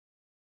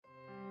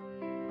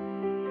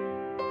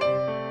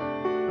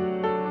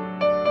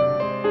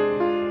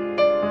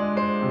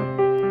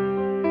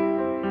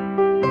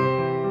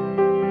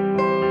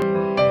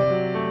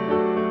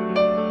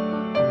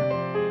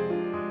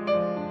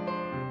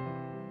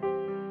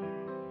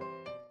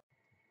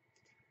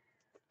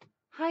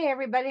Hi,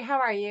 everybody. How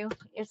are you?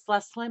 It's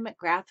Leslie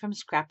McGrath from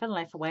Scrapn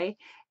Life Away,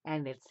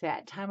 and it's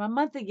that time of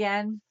month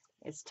again.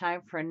 It's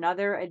time for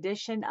another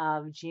edition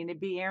of Gina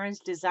B. Aaron's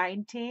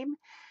Design Team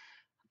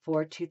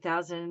for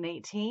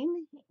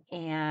 2018.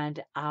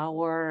 And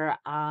our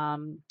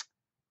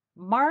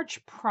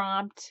March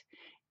prompt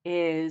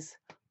is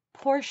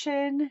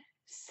portion,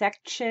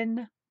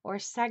 section, or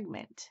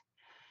segment.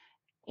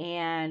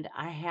 And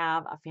I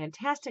have a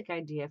fantastic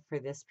idea for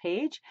this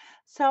page.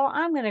 So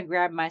I'm going to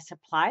grab my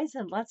supplies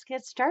and let's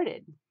get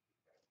started.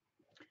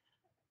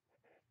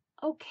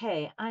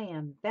 Okay, I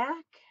am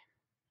back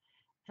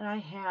and I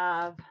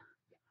have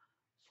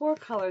 4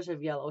 colors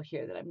of yellow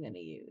here that I'm going to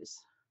use.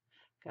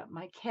 Got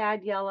my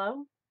cad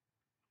yellow,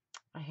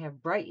 I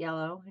have bright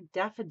yellow,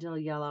 daffodil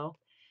yellow,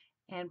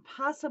 and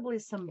possibly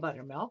some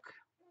buttermilk.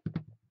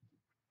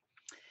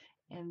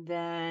 And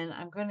then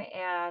I'm going to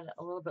add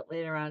a little bit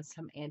later on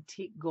some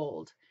antique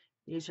gold.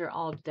 These are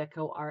all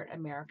DecoArt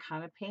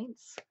Americana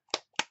paints.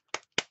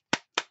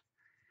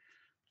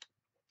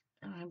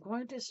 And I'm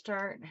going to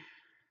start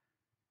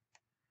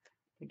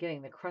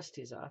getting the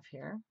crusties off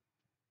here.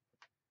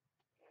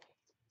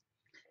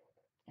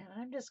 And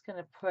I'm just going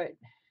to put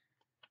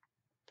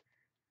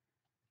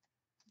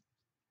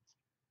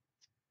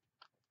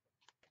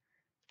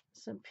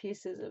some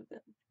pieces of them,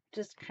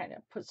 just kind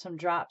of put some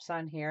drops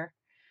on here.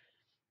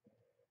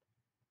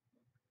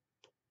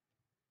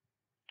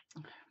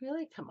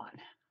 Really? Come on.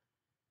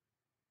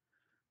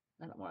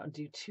 I don't want to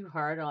do too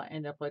hard. I'll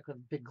end up like with a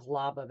big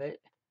glob of it.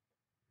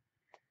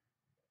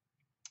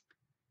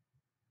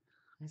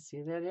 I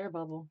see that air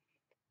bubble.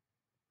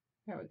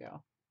 There we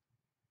go.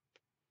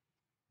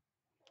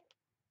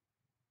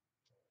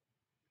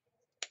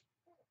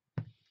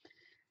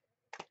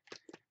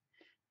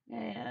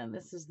 And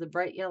this is the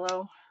bright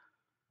yellow.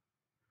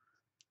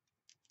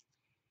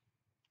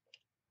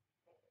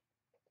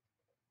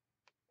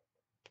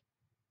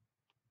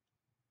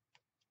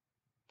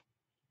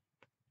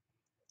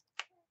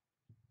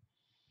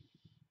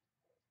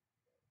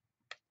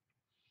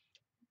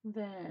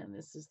 Then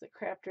this is the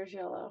crafter's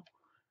yellow.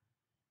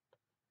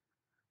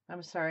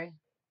 I'm sorry,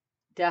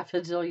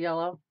 daffodil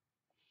yellow.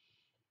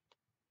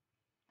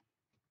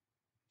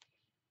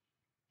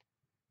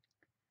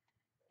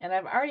 And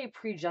I've already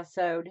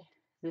pre-gessoed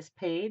this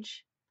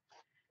page.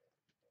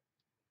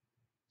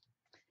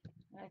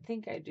 I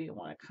think I do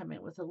want to come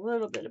in with a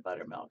little bit of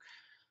buttermilk,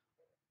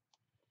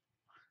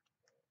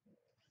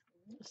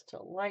 just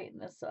to lighten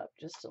this up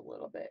just a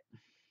little bit.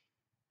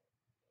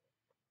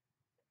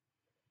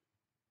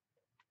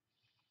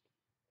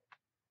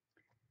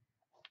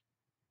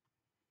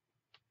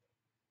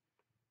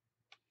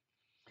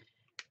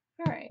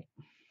 All right.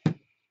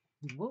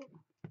 Whoa.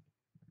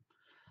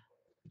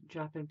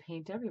 Dropping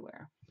paint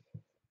everywhere.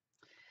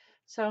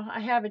 So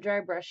I have a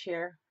dry brush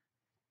here,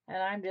 and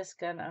I'm just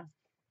gonna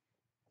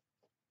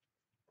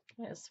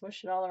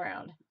swish it all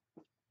around.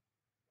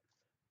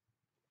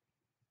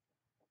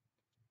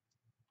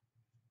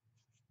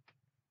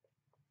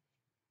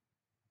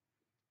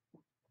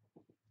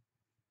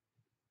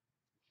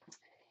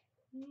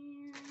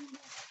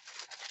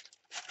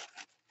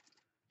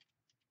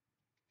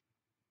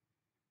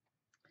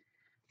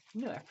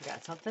 And I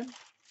forgot something.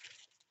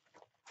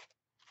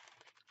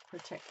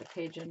 Protect the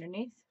page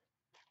underneath.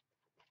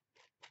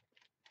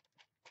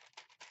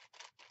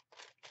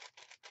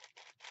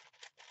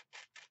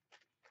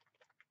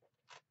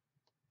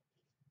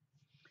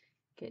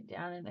 Get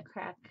down in the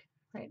crack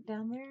right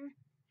down there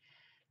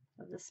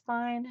of the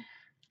spine.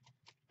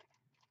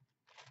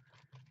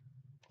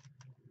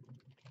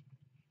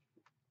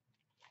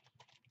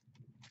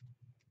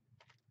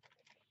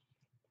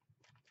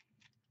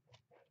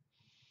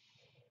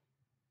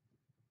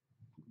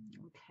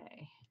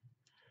 Okay.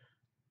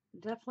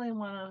 Definitely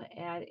want to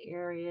add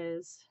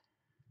areas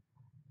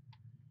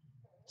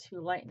to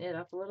lighten it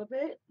up a little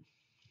bit.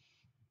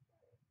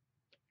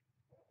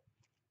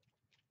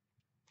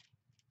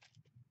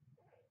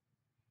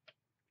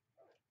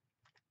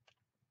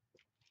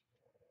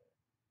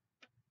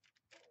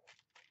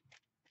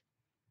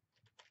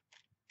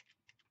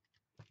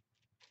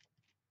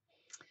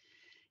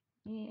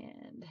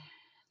 And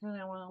then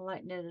I want to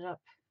lighten it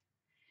up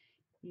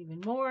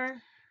even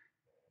more.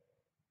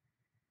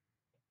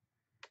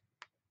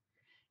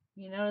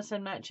 You notice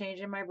I'm not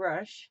changing my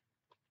brush.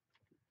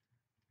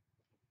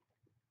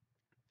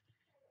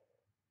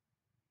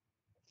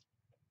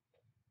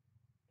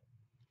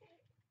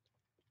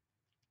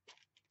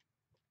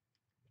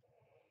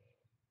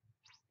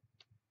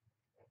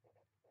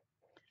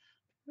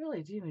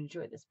 Really do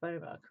enjoy this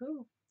buttermilk.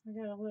 Ooh, I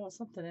got a little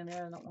something in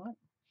there I don't want.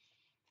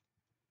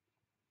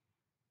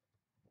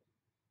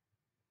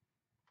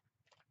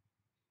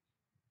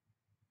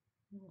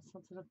 A little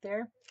something up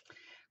there.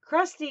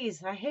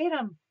 Crusties, I hate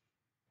them.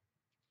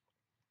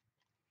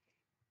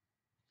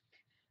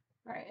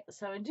 All right,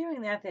 so in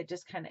doing that, that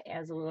just kind of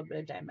adds a little bit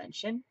of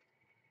dimension.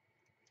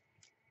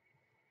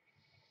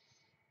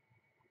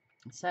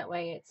 So that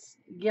way it's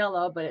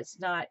yellow, but it's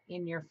not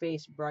in your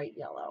face bright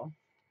yellow.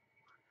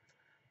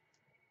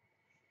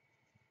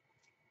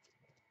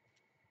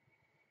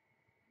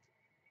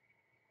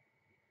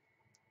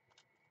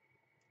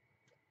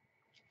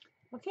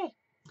 Okay,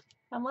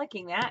 I'm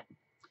liking that.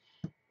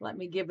 Let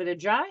me give it a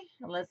dry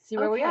and let's see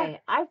where we are.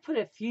 I've put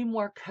a few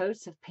more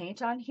coats of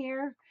paint on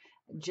here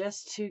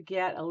just to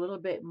get a little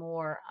bit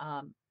more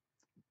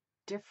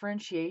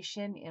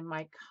differentiation in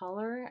my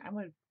color. I'm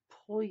going to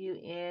pull you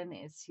in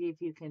and see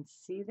if you can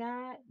see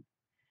that.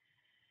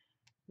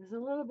 There's a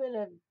little bit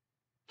of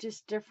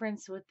just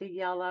difference with the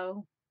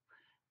yellow.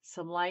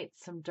 Some light,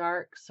 some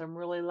dark, some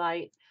really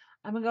light.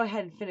 I'm going to go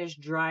ahead and finish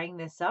drying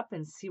this up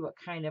and see what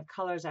kind of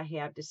colors I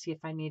have to see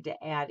if I need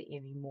to add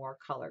any more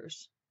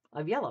colors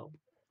of yellow.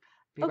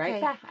 Be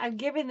right back. I've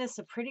given this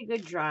a pretty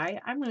good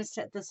dry. I'm going to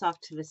set this off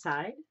to the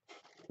side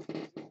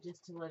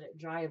just to let it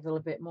dry a little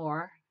bit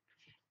more.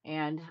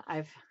 And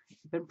I've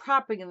been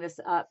propping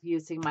this up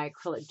using my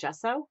acrylic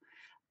gesso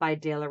by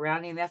Dale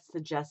Around, and that's the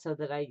gesso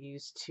that I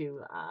use to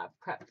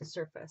prep the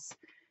surface.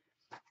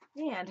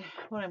 And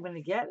what I'm going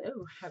to get,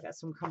 oh, I've got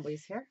some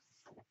crumblies here.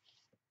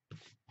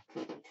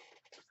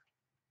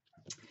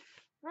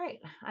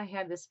 Right, I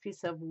had this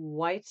piece of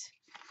white,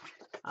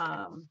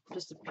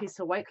 just a piece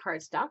of white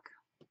cardstock.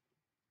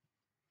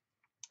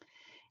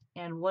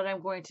 And what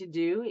I'm going to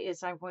do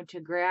is I'm going to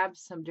grab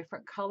some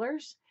different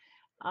colors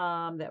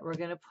that we're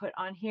going to put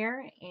on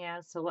here.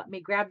 And so let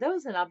me grab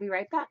those and I'll be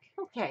right back.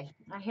 Okay,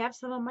 I have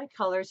some of my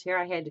colors here.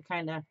 I had to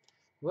kind of,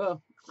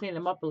 clean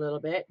them up a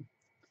little bit.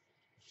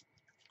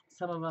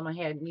 Some of them I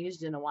hadn't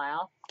used in a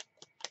while.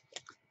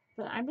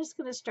 But I'm just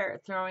going to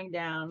start throwing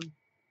down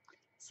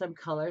some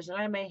colors,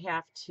 and I may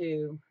have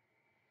to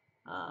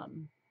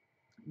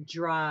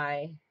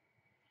dry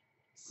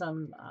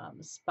some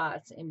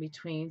spots in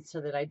between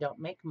so that I don't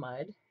make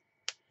mud.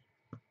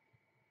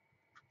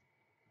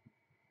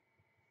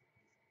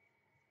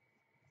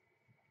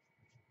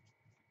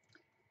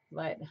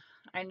 But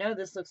I know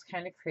this looks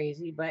kind of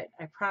crazy, but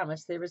I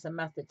promise there is a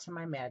method to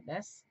my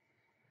madness.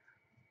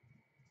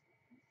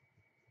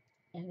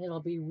 And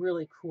it'll be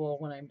really cool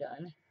when I'm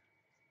done.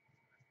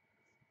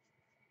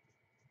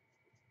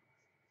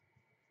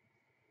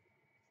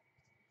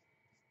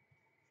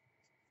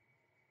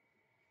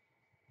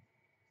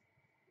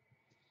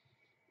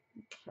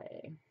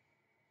 Okay.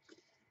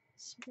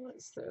 So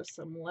let's throw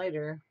some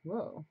lighter.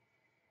 Whoa.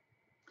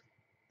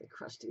 The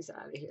crusty's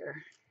out of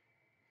here.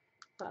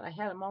 Thought I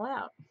had them all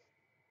out.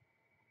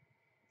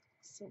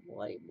 Some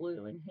light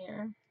blue in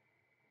here.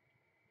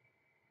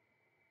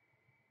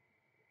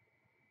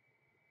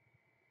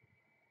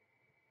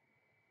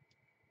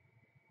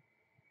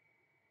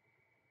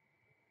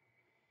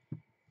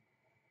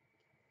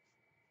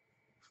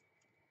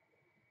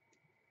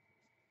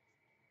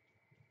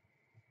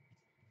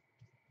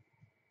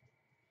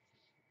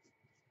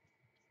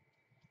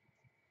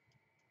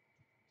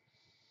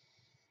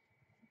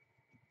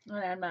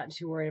 And I'm not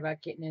too worried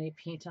about getting any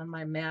paint on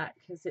my mat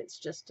because it's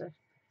just a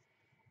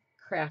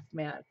craft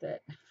mat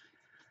that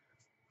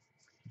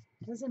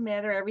doesn't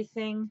matter.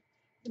 Everything,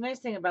 the nice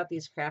thing about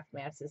these craft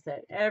mats is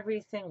that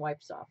everything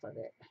wipes off of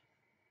it.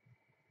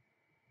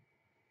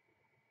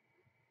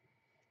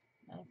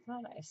 I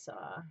thought I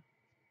saw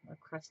a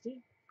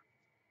crusty.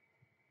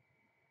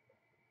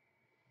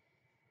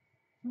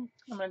 I'm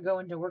going to go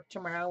into work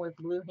tomorrow with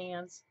blue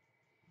hands.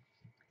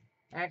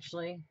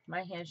 Actually,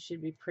 my hands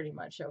should be pretty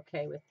much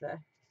okay with the,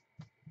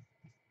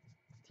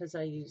 because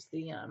I use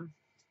the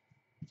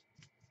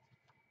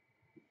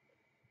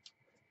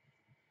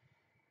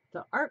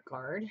Art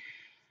Guard.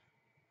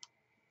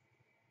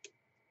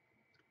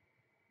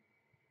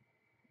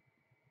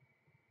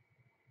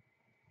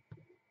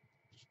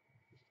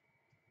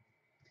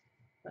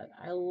 But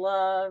I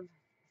love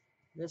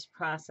this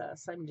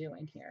process I'm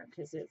doing here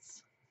because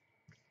it's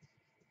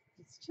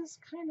just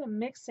kind of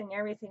mixing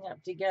everything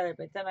up together.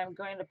 But then I'm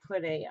going to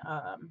put a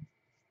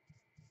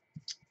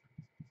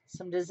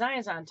some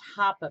designs on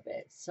top of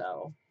it.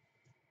 So,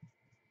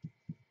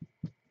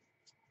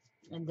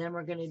 and then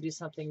we're going to do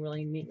something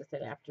really neat with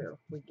it after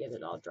we get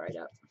it all dried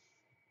up.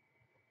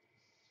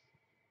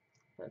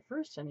 But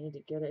first I need to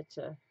get it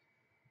to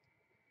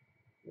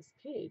this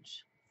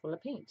page full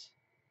of paint.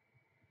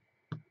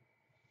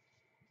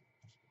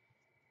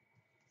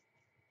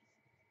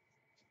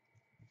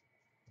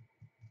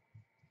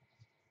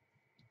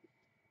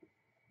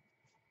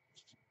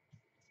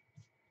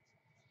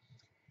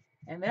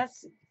 And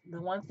that's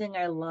the one thing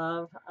I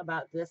love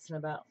about this and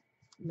about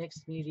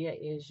mixed media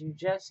is you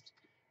just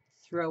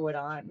throw it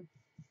on.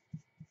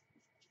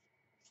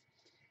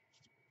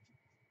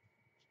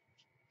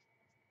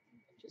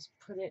 Just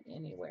put it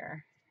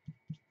anywhere.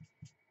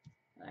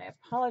 I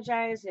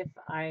apologize if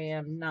I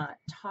am not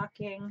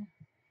talking.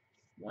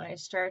 When I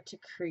start to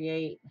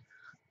create,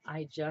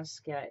 I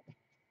just get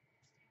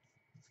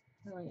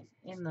really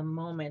in the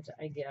moment,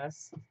 I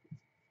guess.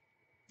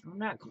 I'm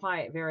not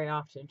quiet very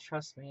often,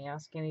 trust me.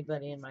 Ask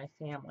anybody in my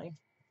family.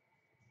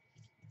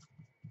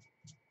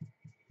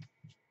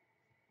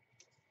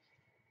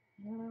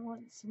 And I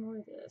want some more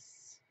of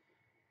this.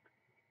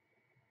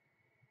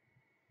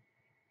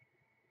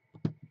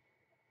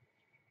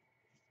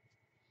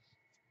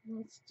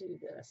 Let's do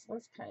this.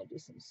 Let's kind of do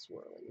some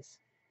swirlies.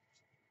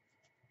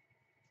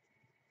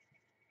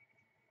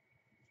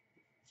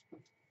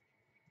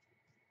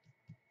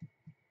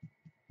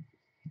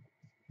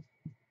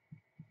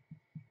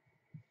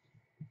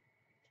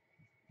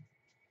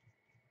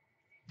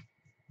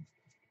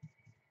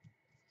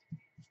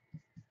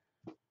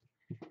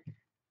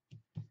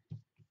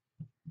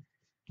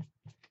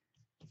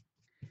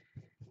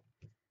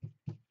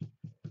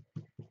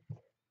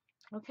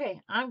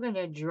 Okay, I'm going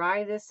to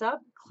dry this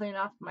up, clean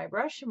off my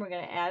brush, and we're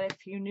going to add a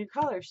few new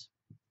colors.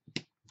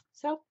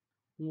 So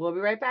we'll be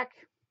right back.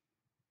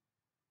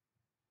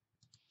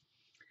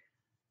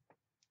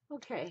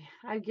 Okay,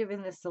 I've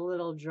given this a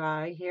little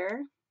dry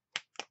here.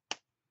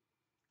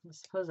 I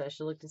suppose I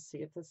should look to see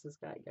if this has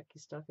got yucky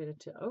stuff in it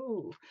too.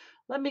 Oh,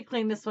 let me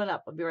clean this one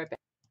up. I'll be right back.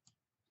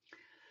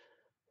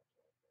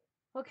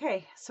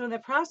 Okay, so in the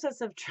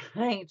process of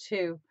trying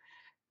to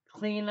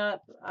clean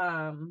up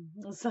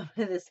some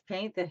of this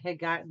paint that had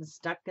gotten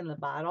stuck in the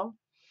bottle,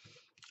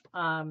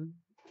 I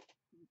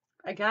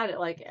got it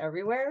like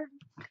everywhere.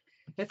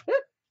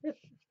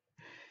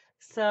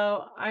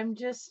 So I'm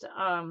just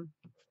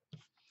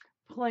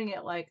pulling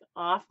it like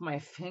off my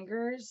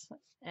fingers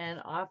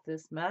and off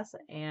this mess,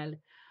 and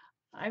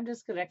I'm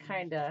just gonna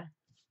kind of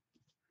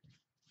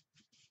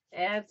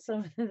add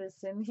some of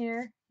this in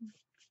here.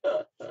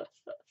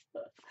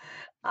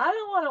 I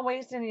don't want to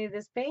waste any of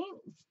this paint.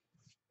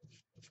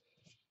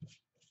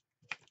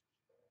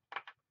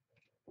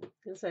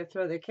 Guess I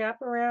throw the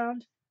cap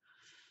around.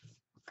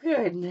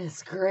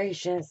 Goodness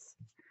gracious.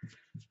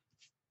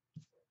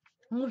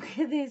 Look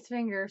at these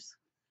fingers.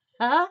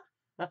 Huh?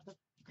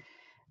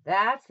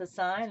 That's the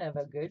sign of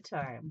a good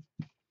time.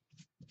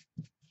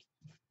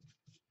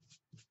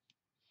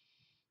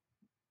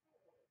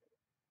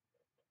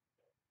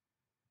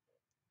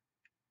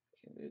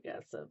 We've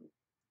got some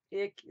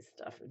icky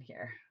stuff in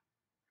here.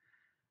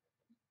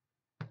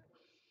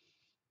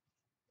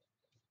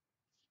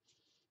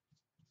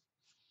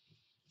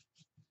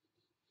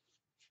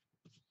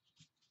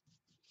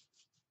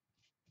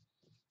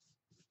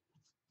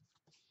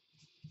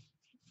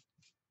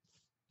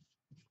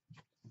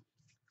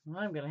 Well,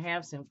 I'm going to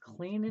have some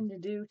cleaning to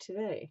do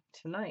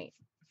tonight.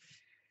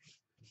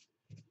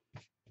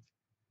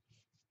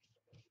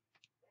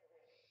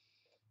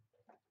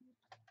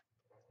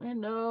 I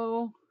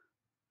know.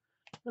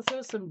 Let's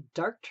throw some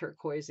dark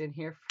turquoise in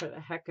here for the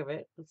heck of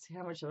it. Let's see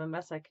how much of a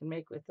mess I can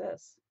make with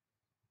this.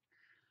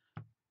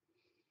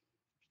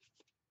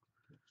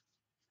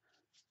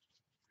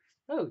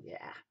 Oh,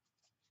 yeah.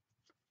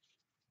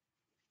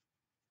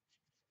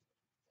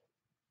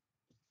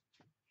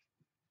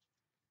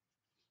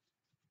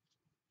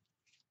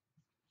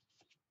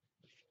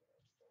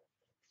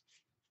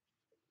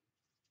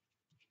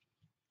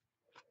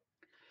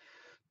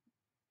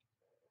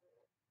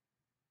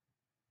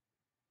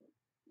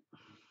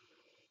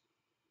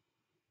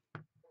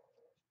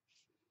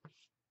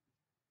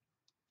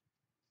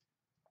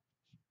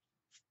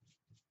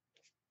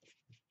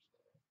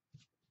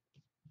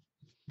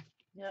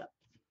 Yep.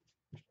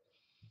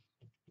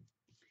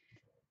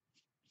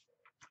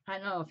 I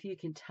don't know if you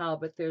can tell,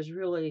 but there's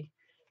really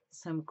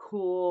some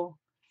cool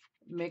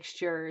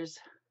mixtures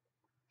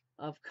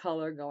of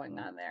color going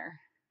on there.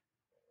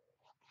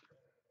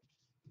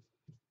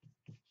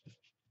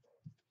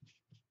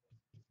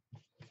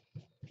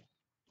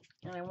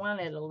 And I want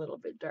it a little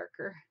bit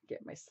darker.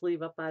 Get my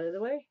sleeve up out of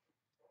the way.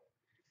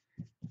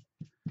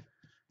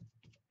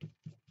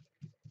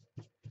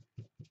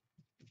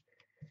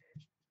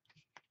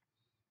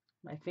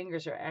 My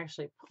fingers are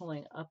actually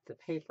pulling up the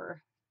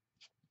paper.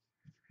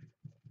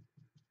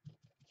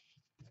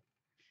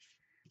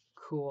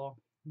 Cool.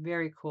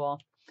 Very cool.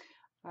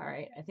 All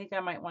right, I think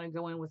I might want to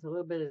go in with a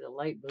little bit of the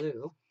light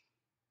blue.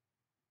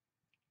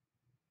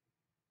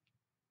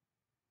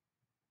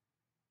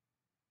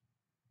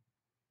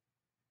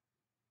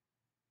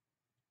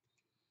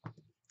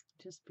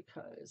 Just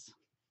because.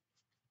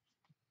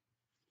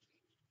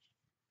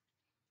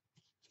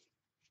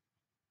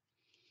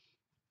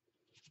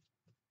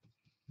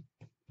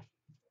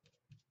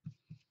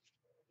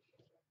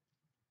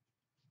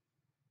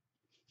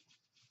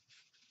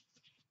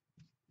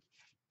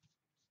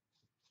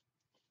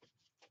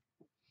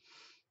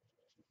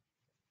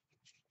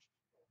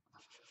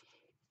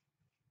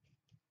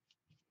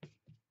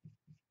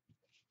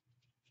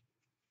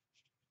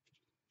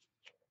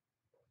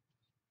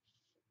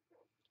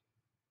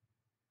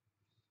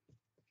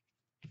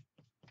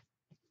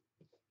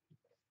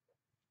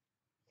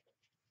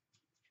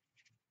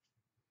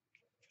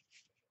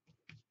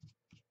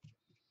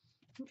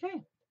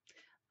 Okay,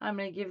 I'm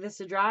going to give this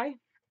a dry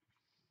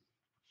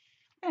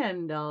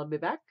and I'll be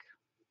back.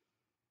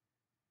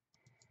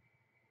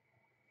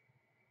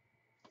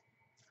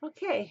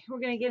 Okay,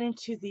 we're going to get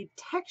into the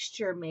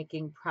texture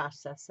making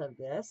process of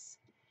this.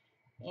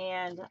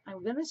 And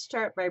I'm going to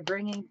start by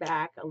bringing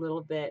back a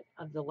little bit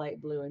of the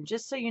light blue. And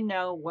just so you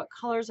know what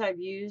colors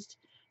I've used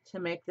to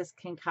make this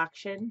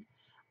concoction,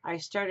 I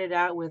started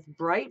out with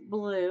bright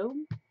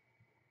blue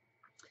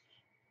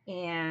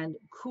and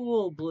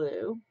cool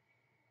blue.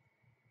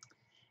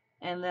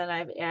 And then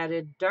I've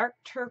added dark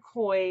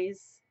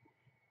turquoise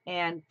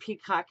and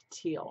peacock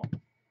teal.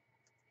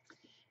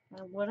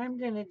 And what I'm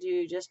going to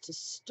do just to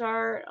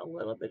start a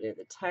little bit of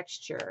the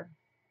texture,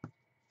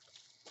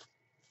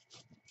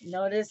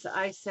 notice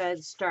I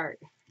said start,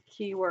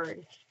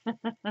 keyword.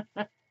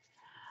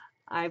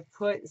 I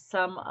put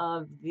some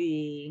of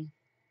the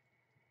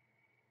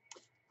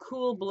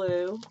cool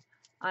blue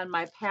on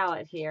my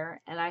palette here,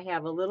 and I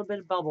have a little bit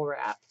of bubble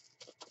wrap.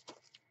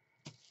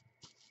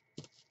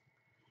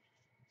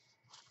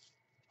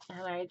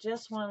 And I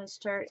just want to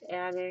start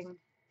adding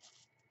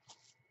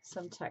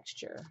some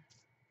texture.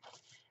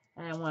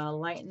 And I want to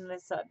lighten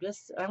this up.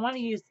 I want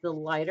to use the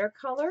lighter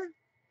color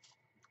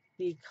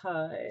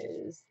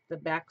because the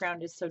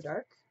background is so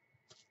dark.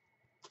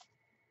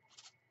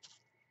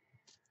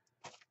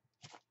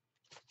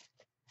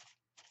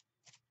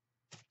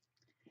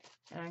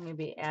 And I'm going to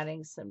be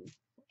adding some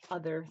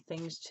other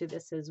things to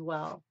this as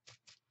well.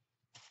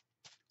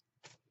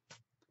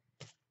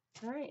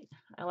 All right,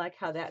 I like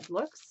how that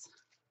looks.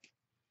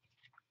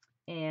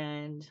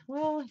 And,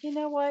 well, you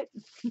know what?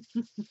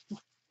 I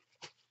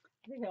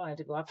think I wanted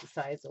to go off the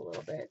sides a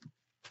little bit,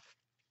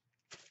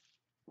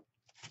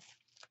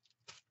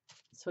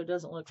 so it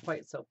doesn't look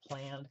quite so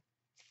planned.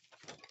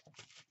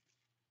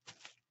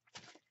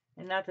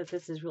 And not that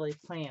this is really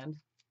planned.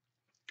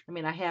 I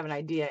mean, I have an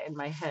idea in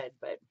my head,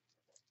 but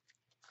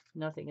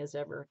nothing is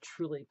ever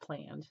truly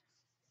planned.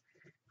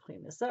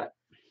 Clean this up.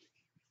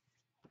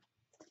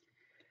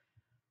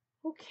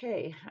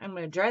 Okay, I'm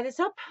going to dry this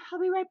up. I'll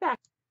be right back.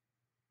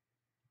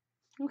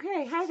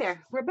 Okay, hi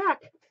there. We're back.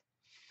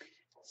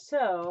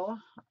 So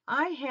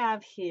I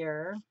have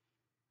here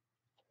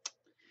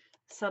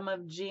some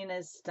of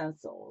Gina's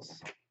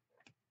stencils.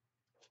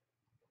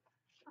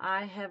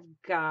 I have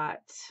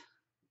got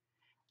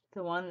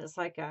the one that's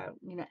like a,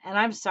 and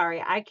I'm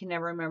sorry, I can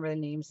never remember the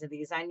names of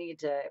these. I need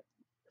to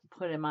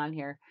put them on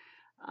here.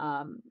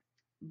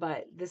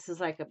 But this is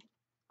like a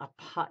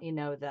pot, I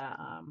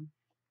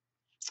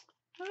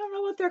don't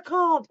know what they're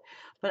called,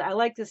 but I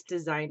like this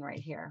design right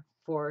here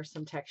for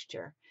some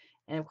texture.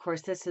 And of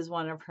course, this is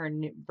one of her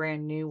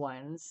brand new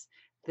ones.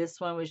 This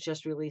one was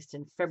just released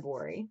in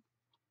February.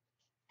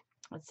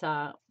 It's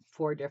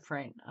 4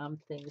 different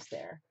things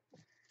there.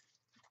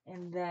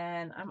 And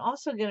then I'm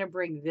also going to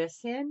bring this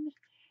in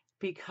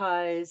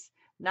because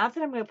not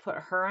that I'm going to put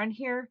her on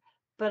here,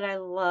 but I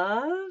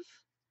love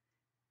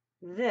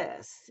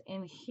this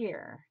in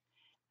here.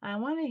 I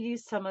want to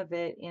use some of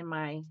it in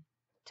my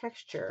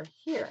texture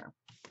here.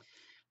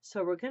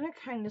 So we're going to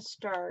kind of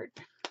start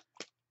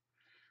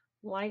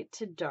light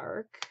to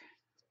dark.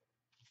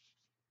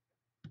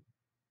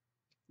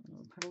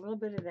 I'll put a little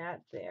bit of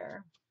that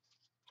there.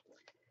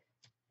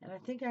 And I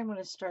think I'm going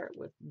to start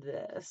with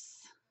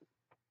this.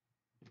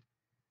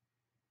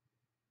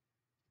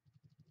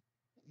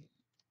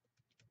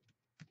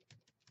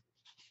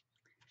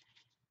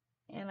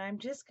 And I'm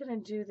just going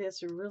to do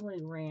this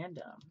really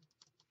random.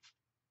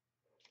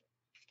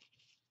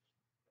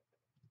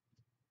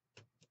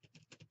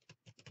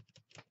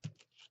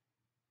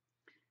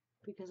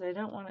 Because I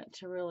don't want it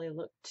to really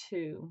look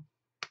too,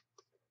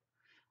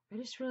 I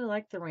just really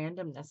like the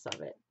randomness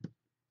of it.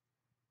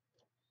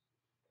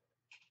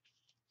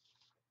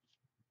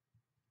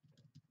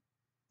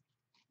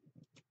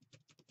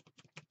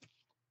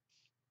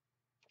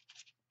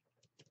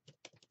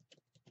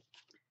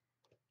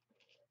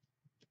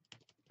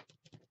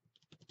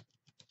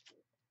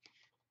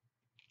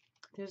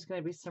 There's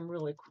going to be some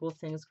really cool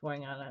things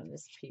going on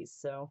this piece,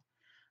 so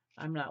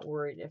I'm not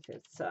worried if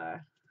it's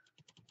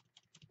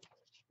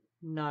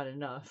not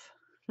enough.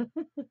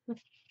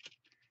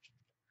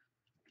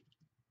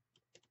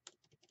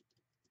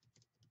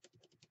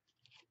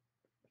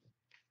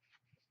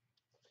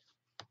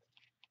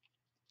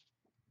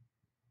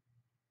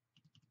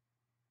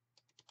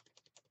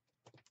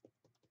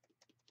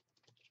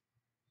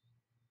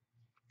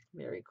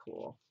 Very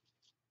cool.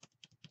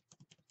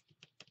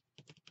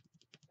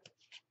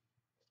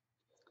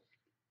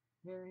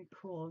 Very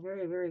cool.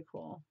 Very, very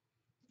cool.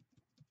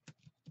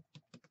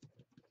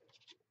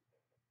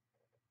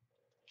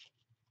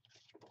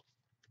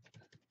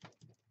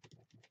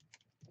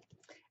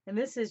 And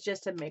this is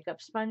just a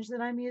makeup sponge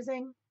that I'm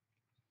using.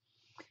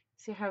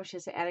 See how it's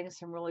just adding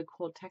some really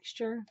cool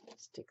texture?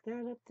 Stick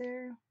that up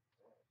there.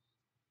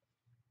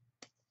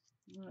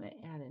 I'm going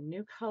to add a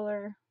new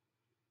color.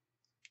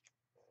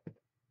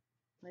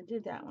 I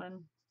did that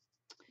one.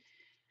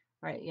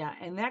 All right, yeah,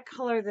 and that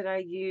color that I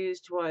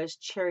used was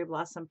Cherry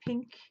Blossom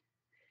Pink.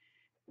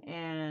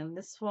 And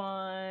this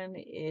one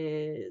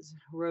is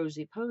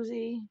Rosy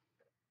Posy.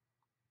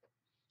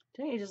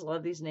 Don't you just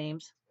love these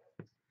names?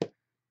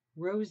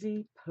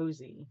 Rosy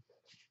Posy.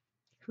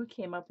 Who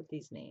came up with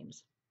these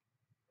names?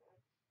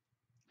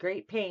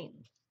 Great paint,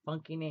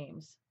 funky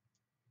names.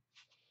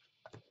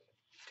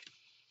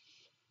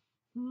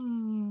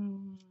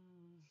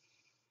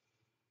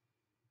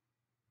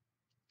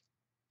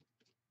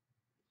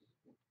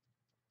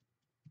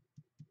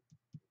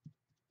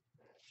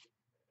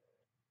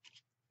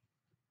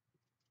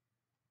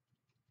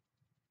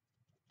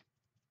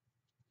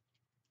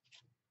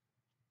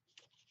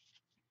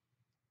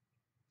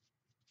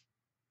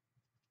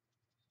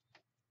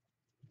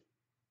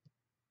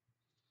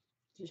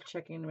 Just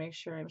checking to make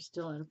sure I'm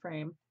still in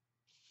frame.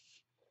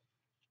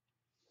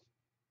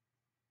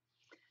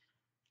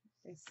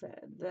 Like I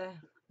said,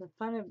 the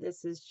fun of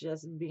this is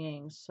just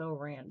being so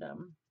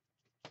random.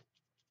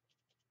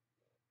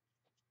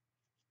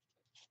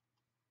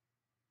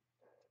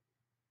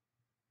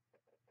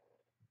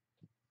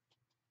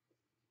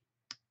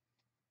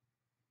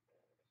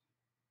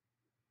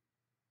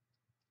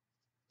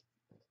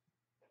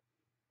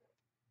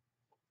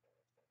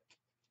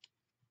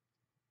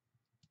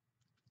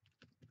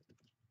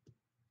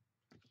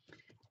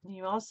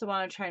 You also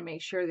want to try and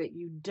make sure that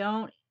you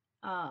don't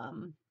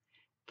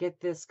get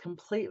this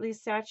completely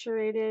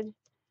saturated.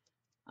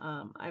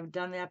 I've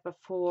done that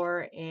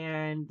before,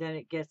 and then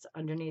it gets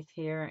underneath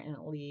here and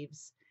it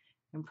leaves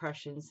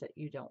impressions that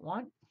you don't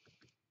want.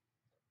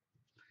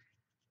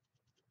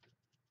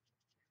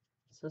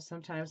 So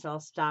sometimes I'll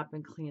stop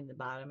and clean the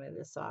bottom of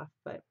this off,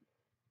 but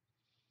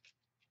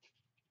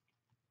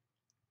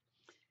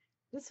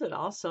this would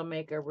also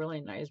make a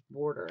really nice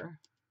border,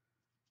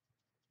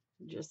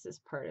 just this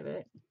part of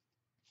it.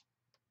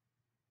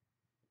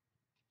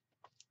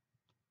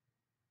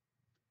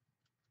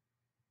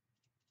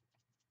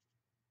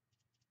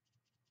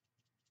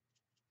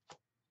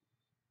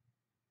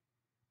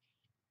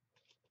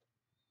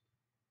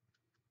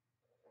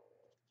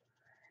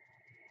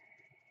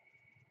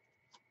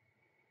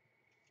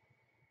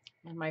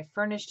 And my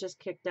furnace just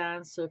kicked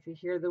on, so if you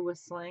hear the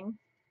whistling,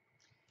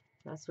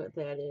 that's what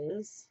that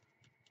is.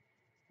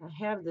 I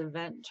have the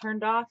vent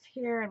turned off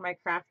here in my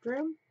craft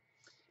room,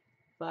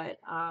 but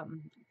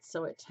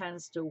so it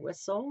tends to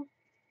whistle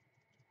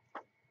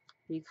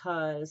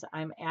because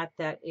I'm at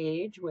that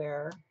age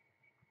where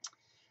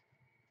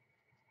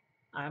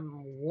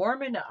I'm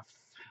warm enough.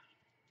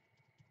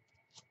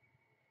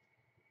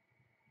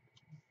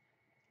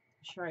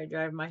 I'm sure I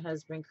drive my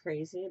husband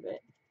crazy, but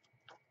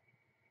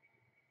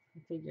I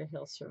figure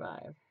he'll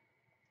survive.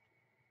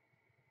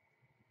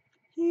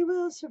 He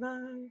will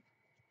survive.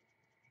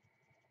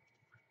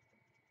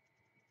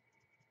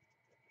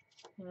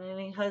 And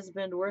any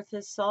husband worth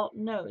his salt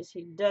knows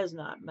he does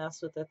not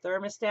mess with the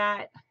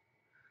thermostat.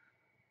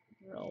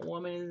 When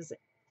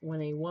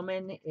a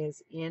woman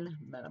is in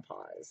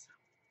menopause.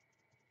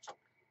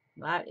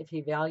 Not if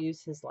he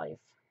values his life.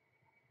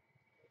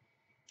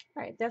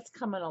 All right, that's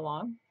coming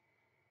along.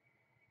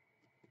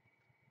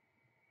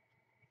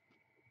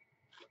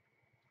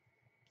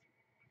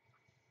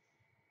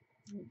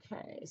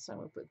 Okay, so I'm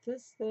going to put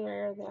this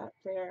there, that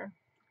there,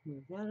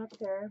 move that up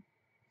there.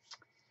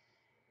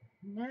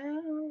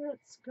 Now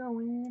let's go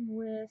in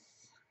with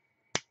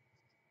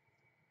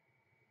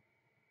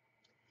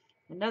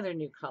another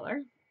new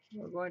color.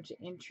 We're going to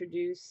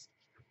introduce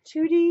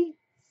Tutti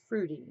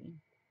Frutti.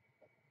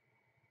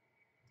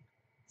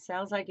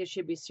 Sounds like it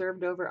should be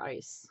served over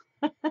ice.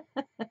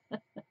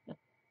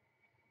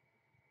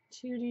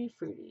 Tutti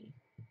Frutti.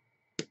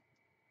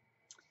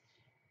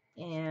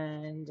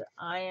 And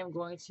I am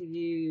going to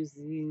use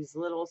these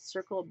little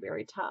circle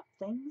berry top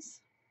things.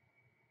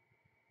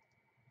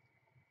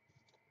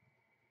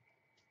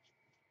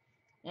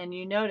 And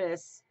you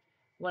notice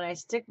when I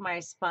stick my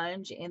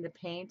sponge in the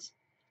paint,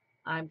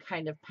 I'm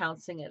kind of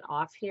pouncing it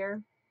off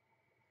here.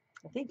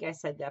 I think I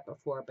said that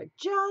before, but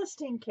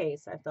just in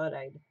case, I thought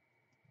I'd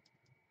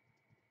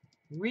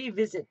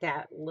revisit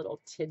that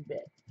little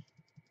tidbit.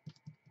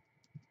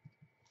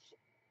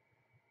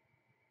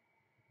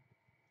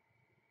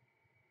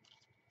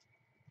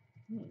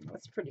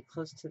 That's pretty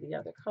close to the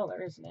other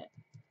color, isn't it?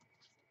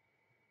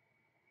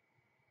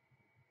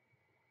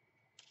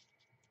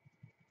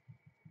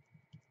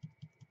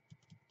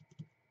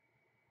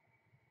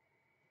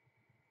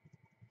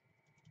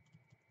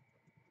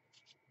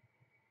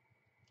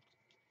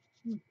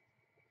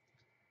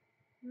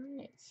 All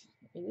right,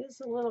 it is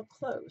a little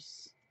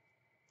close.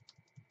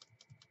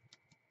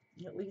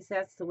 At least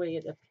that's the way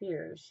it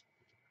appears.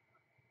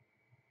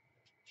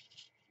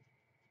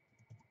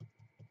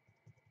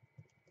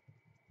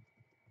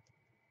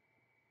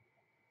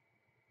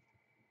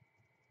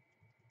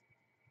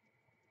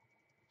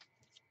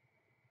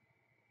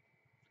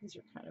 These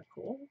are kind of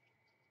cool.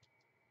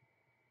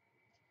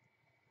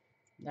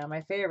 Now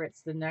my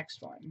favorite's the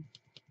next one.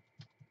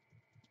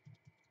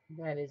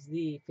 That is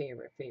the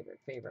favorite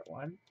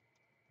one.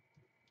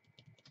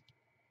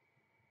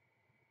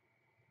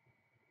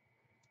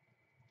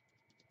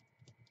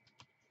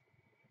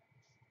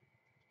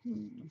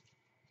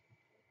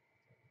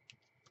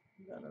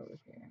 Got over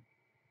here.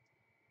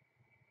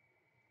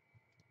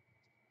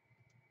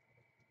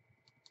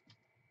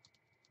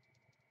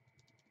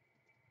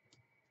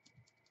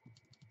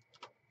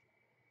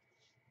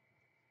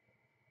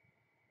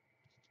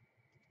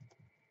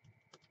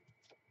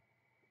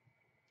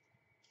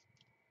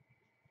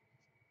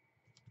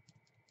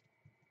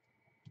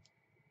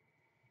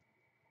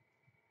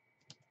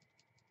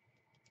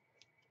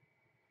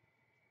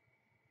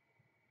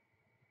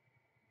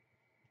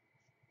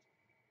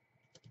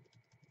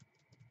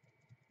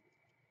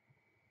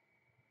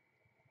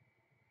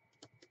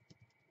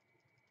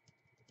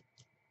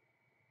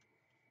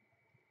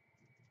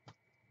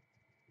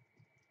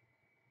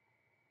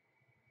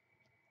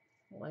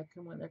 I like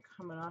them when they're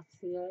coming off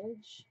the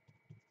edge.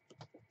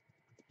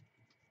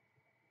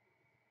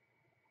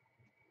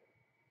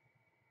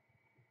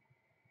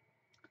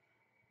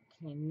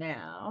 Okay,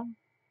 now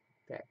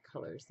that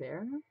color's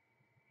there.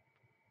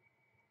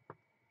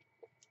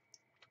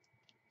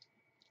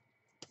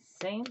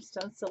 Same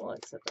stencil,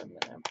 except I'm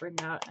going to bring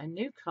out a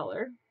new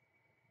color.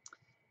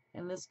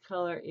 And this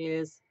color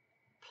is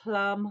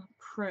Plum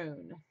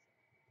Prune.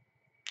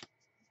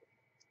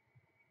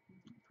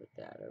 Put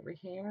that over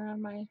here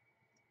on my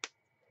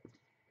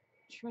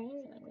tray.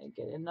 I'm going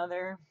to get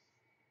another.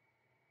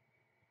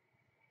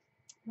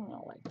 I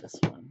don't like this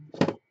one.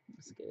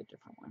 Let's get a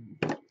different one.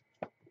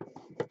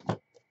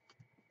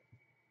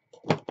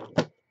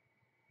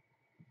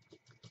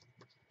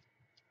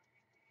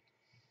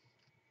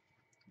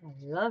 I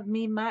love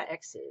me my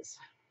X's.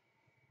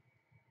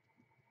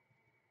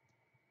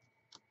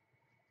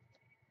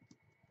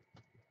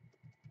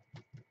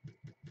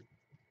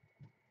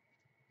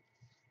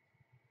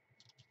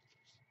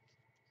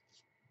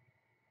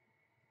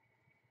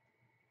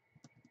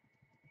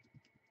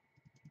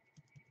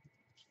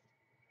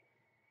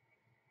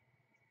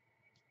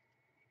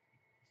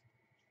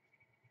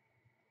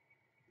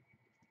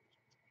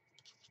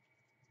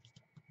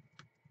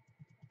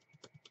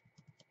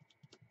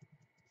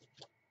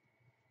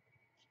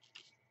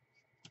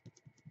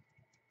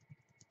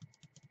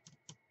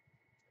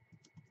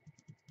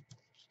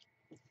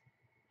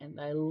 And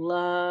I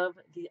love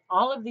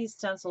all of these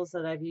stencils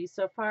that I've used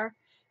so far.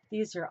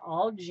 These are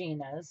all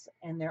Gina's,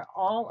 and they're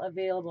all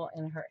available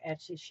in her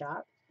Etsy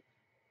shop.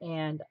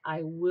 And I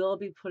will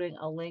be putting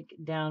a link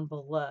down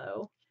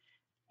below.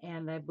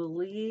 And I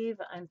believe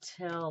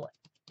until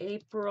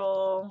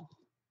April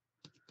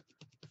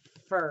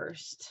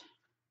 1st,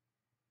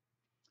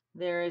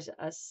 there is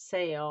a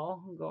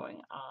sale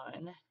going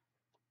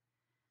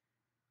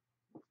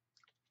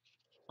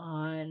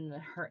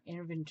on her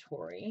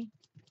inventory.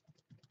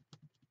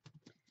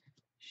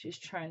 She's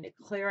trying to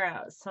clear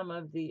out some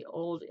of the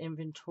old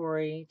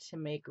inventory to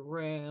make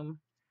room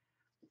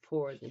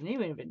for the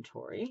new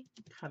inventory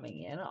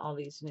coming in. All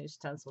these new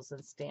stencils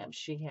and stamps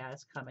she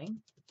has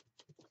coming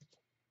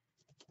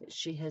that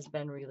she has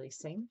been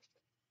releasing.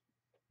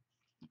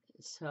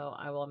 So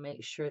I will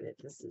make sure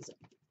that this is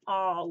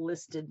all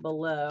listed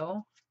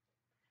below.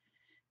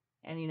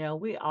 And you know,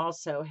 we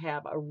also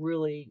have a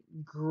really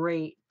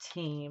great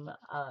team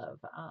of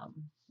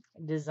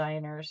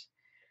designers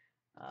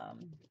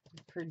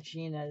for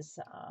Gina's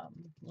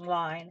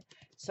line.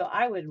 So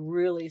I would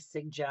really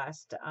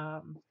suggest,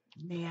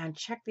 man,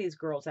 check these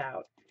girls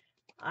out.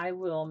 I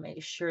will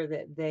make sure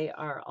that they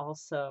are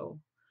also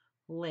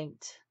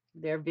linked.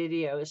 Their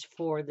videos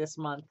for this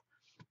month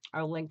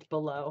are linked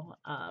below.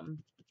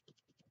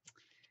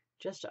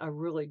 Just a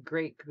really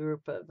great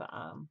group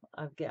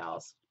of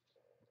gals.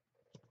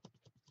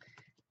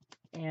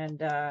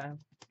 And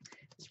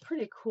it's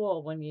pretty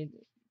cool when you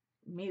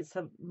meet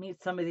some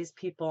of these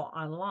people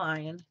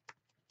online,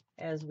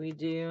 as we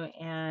do,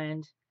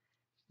 and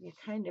you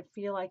kind of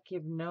feel like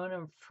you've known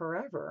them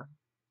forever.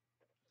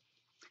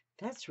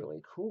 That's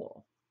really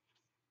cool.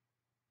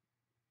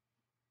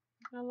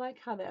 I like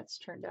how that's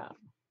turned out.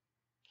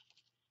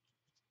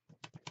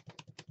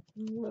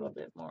 A little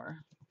bit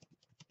more.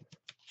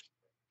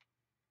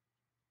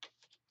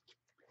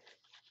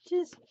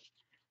 Just,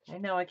 I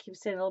know I keep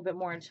saying a little bit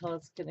more until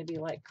it's going to be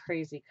like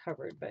crazy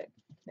covered, but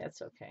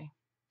that's okay.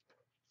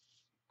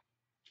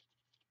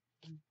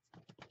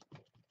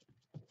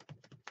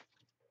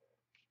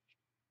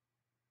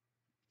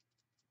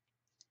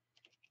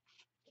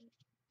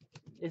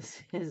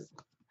 This is,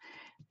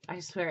 I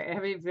swear,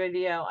 every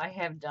video I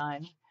have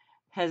done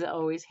has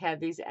always had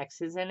these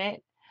X's in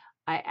it.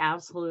 I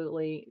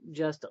absolutely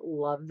just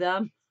love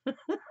them.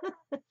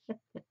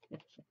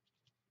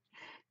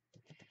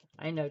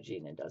 I know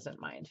Gina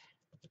doesn't mind.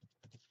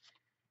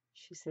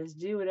 She says,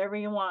 do whatever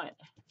you want.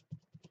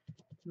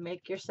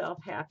 Make yourself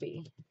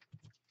happy.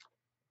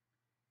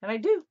 And I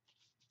do.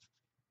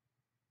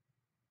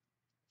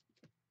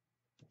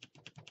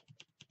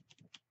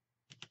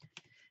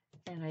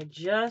 And I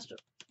just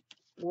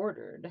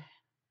ordered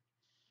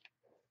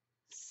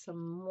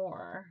some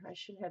more. I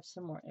should have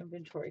some more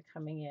inventory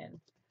coming in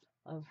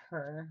of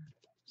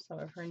some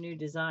of her new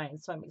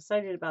designs. So I'm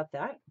excited about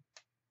that.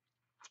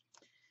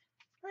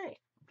 All right.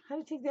 How do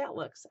you think that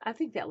looks? I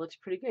think that looks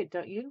pretty good,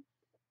 don't you?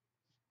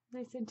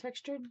 Nice and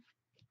textured.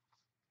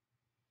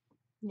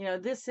 You know,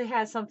 this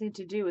has something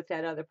to do with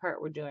that other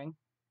part we're doing,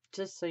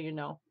 just so you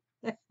know.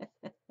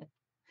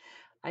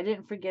 I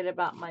didn't forget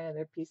about my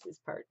other pieces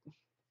part.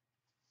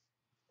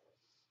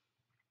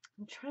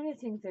 I'm trying to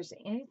think if there's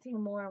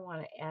anything more I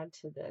want to add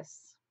to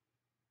this.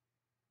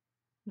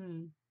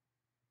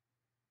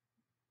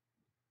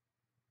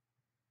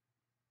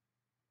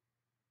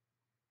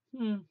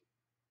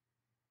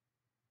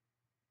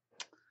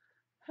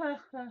 Ha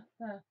ha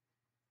ha.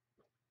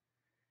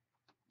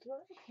 Do I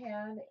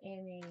have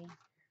any?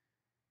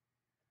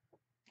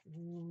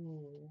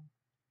 Ooh.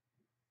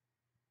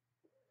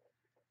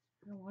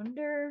 I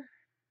wonder.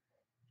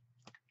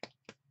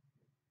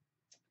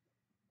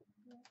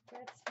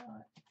 That's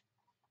not.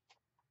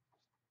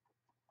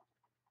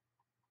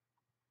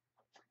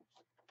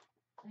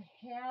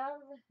 I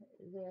have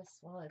this.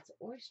 Well, it's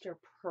oyster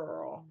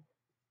pearl.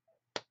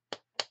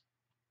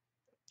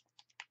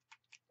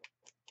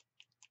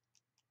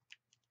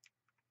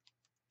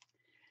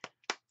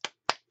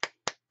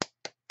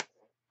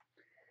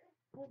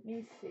 Let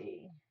me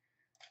see.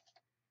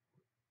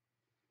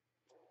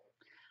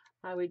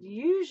 I would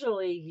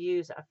usually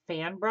use a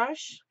fan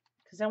brush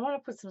because I want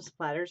to put some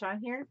splatters on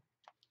here.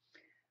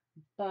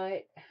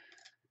 But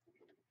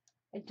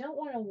I don't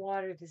want to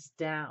water this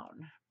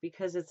down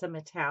because it's a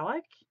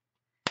metallic.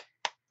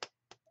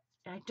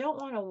 I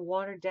don't want to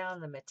water down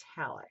the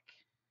metallic.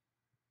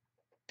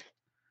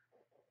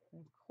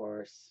 And of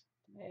course,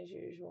 as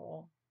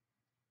usual,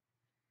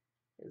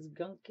 is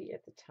gunky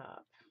at the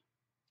top.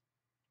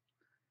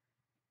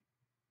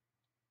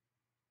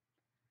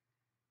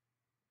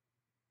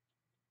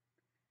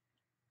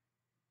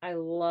 I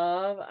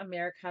love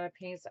Americana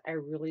paints. I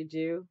really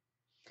do.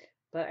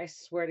 But I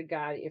swear to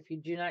God, if you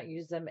do not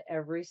use them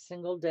every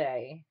single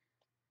day,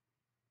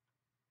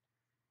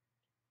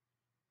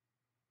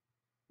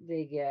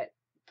 they get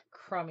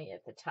crummy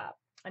at the top.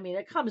 I mean,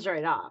 it comes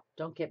right off.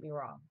 Don't get me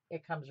wrong.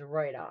 It comes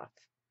right off.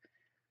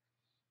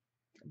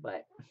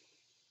 But,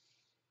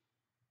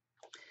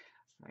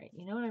 all right,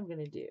 you know what I'm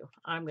going to do?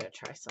 I'm going to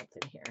try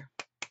something here.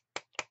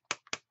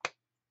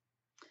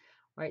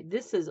 All right,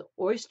 this is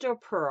Oyster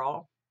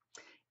Pearl.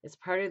 It's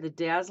part of the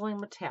Dazzling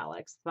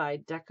Metallics by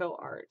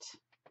DecoArt.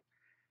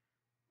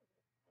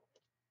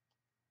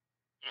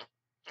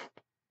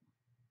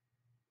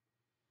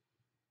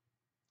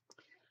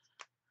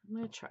 I'm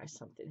going to try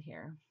something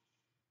here.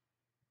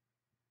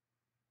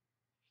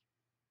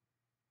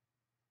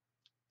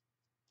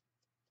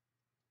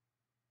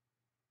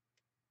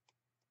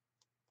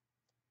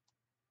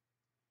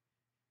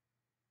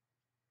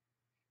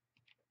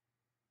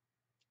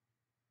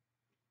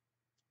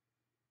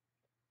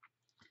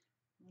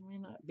 I may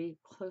not be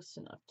close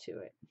enough to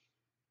it.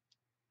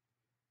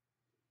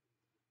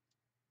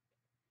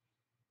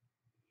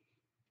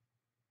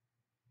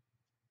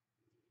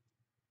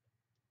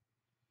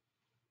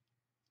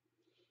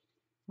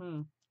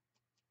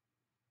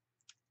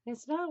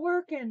 It's not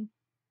working.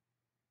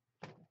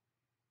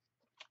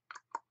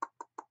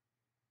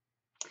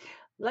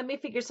 Let me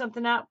figure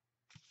something out.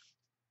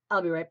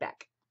 I'll be right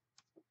back.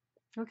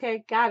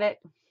 Okay, got it.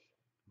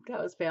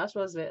 That was fast,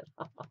 wasn't it?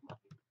 All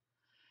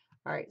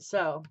right,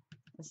 so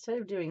instead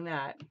of doing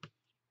that,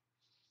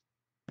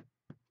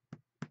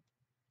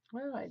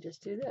 why don't I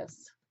just do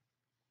this?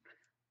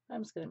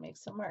 I'm just going to make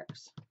some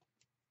marks.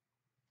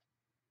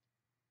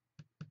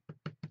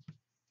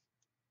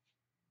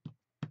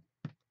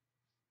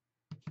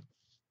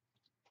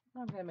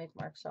 I'm going to make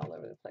marks all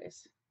over the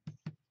place.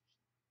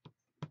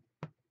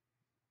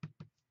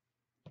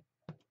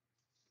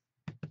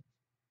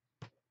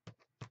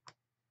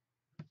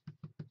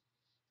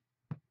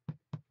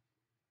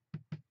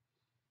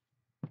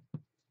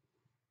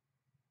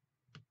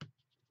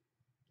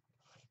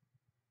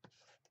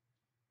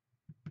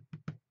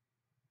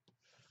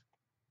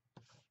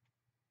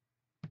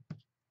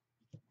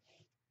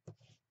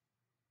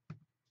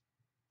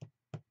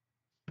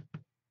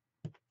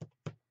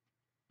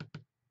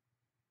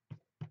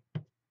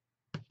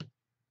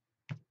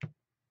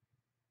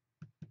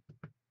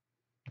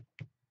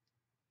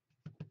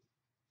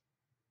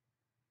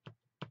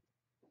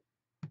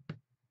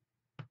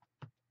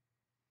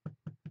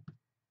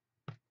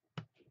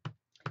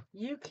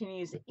 You can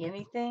use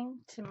anything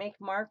to make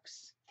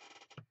marks.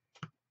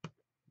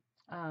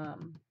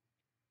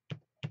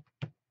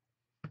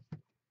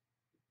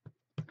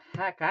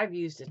 Heck, I've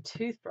used a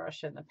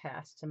toothbrush in the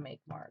past to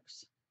make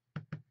marks.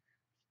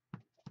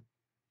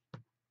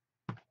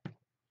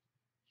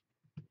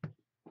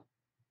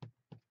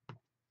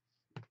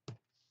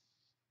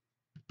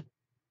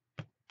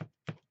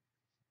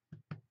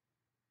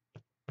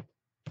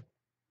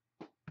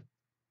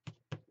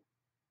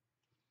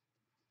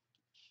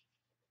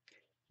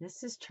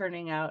 This is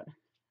turning out,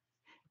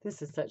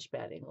 this is such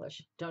bad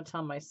English. Don't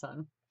tell my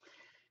son,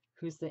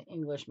 who's the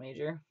English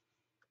major.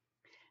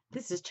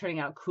 This is turning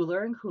out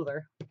cooler and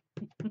cooler.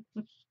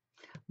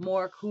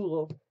 More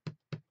cool.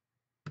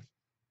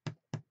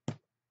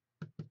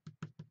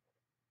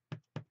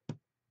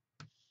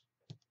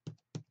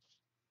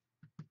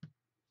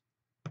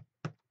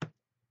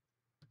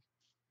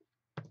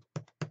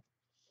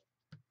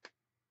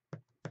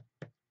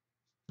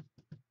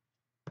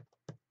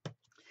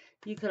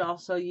 You could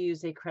also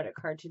use a credit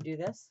card to do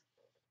this.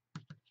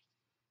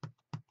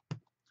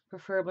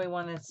 Preferably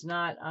one that's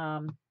not,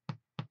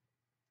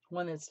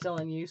 one that's still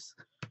in use.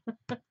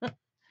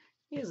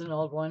 Use an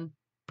old one.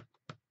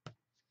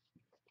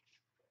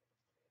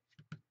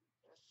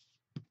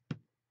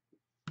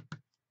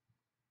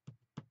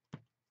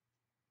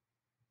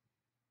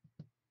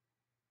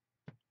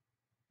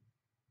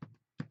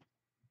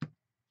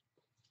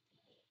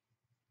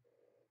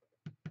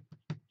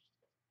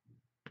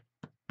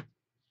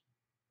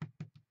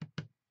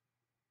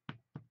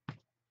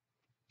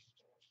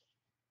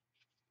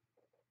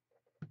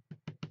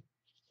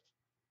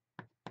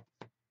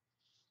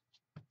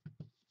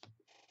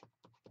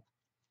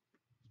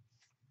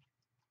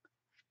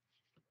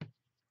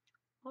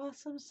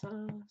 Awesome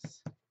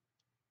sauce.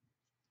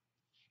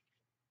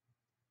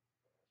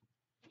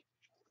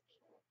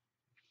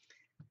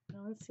 Now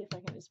let's see if I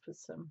can just put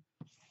some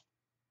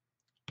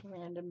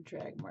random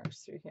drag marks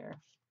through here.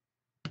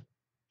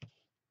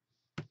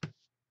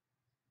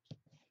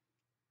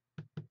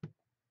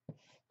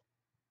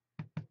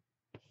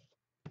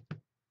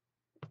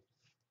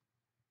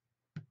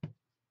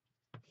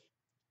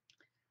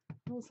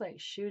 Looks like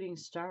shooting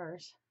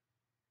stars.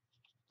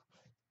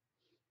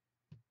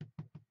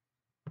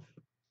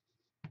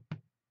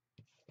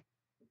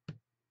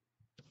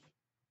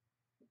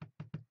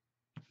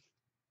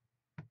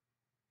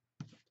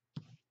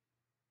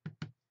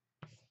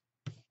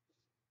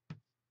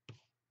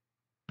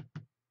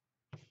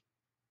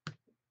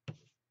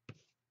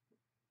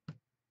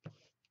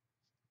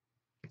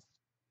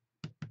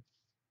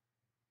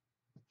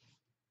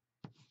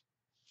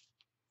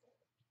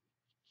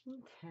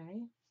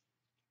 Okay,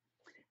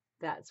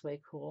 that's way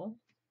cool.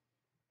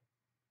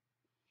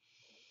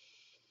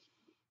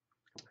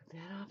 Put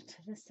that off to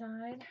the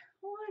side.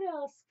 What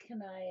else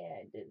can I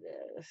add to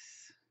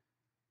this?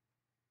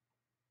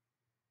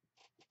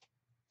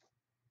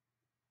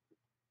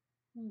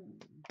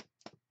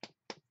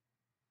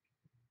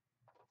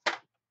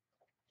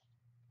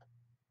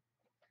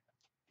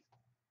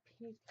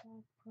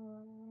 Peacock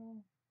pearl,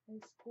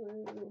 ice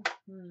glue.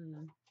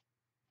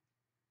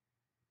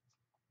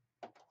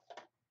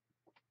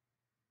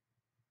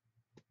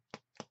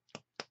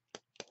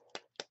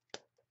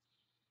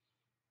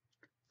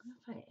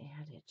 What if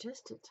I added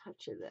just a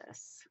touch of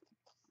this?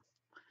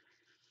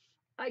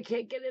 I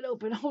can't get it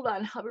open. Hold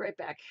on, I'll be right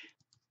back.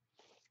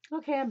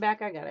 Okay, I'm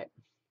back. I got it.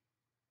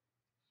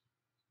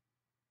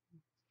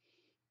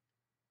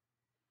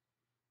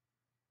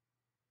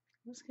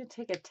 I'm just going to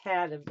take a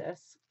tad of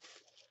this.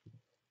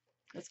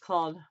 It's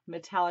called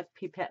Metallic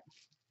Peacock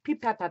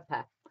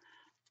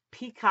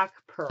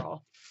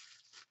Pearl.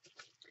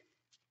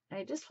 And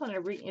I just want to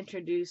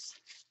reintroduce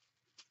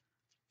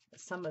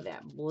some of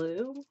that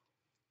blue,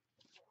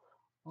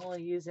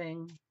 only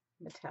using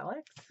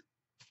metallics.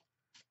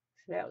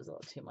 So that was a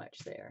little too much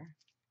there.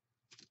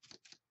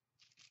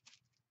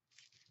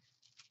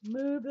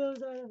 Move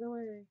those out of the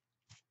way.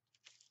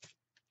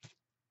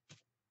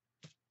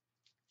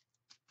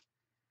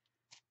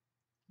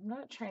 I'm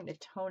not trying to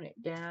tone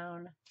it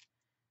down,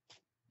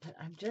 but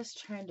I'm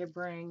just trying to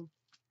bring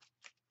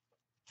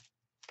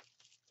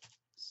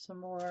some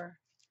more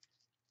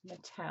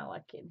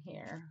metallic in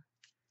here,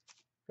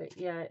 but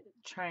yet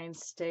try and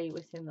stay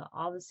within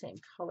all the same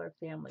color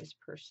families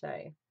per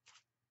se.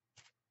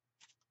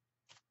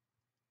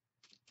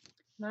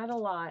 Not a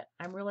lot.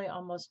 I'm really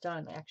almost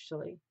done,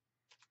 actually.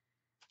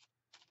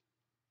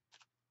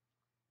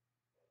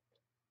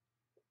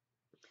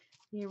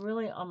 You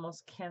really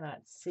almost cannot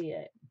see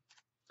it,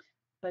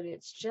 but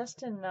it's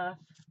just enough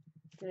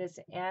that it's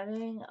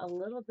adding a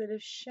little bit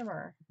of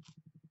shimmer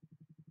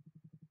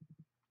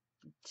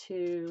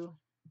to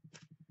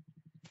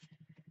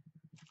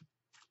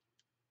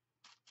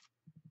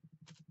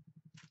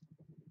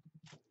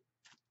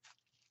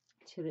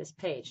this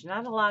page.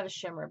 Not a lot of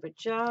shimmer, but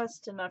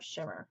just enough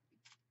shimmer.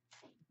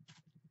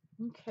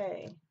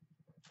 Okay.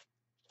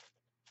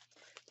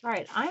 All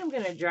right, I'm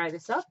going to dry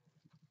this up,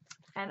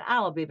 and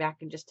I'll be back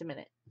in just a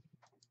minute.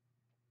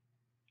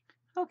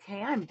 Okay,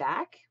 I'm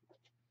back.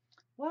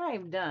 What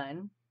I've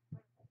done,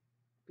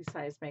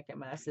 besides making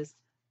messes,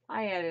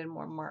 I added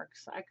more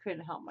marks. I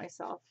couldn't help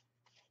myself.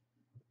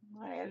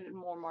 I added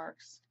more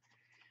marks.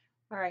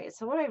 All right,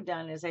 so what I've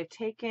done is I've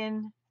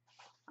taken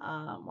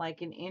like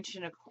 1.25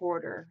 inches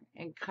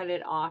and cut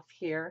it off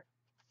here.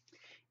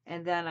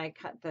 And then I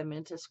cut them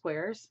into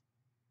squares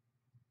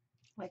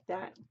like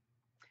that.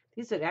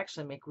 These would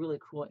actually make really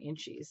cool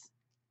inchies,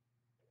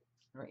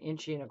 or 1.25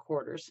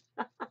 inches,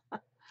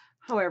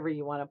 however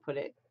you want to put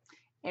it.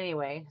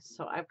 Anyway,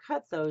 so I've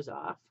cut those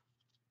off.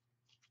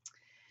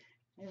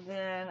 And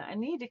then I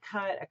need to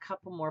cut a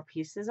couple more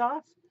pieces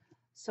off.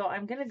 So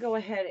I'm going to go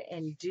ahead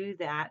and do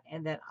that,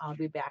 and then I'll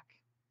be back.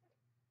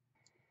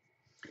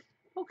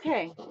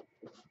 Okay,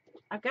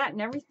 I've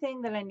gotten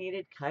everything that I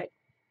needed cut.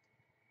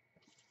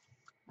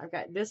 I've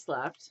got this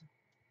left.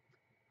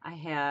 I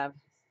have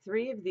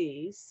 3 of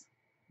these.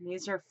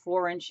 These are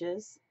 4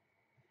 inches.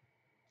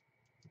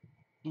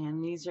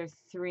 And these are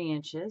 3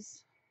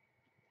 inches.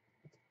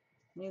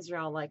 These are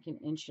all like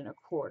 1.25 inches.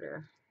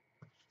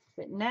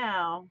 But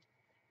now,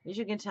 as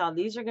you can tell,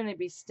 these are going to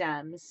be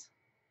stems,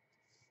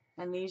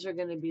 and these are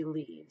going to be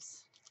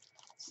leaves.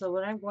 So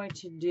what I'm going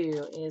to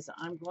do is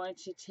I'm going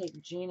to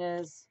take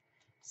Gina's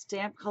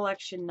stamp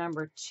collection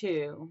number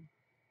 2,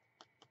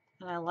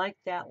 and I like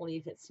that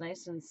leaf. It's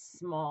nice and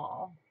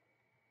small.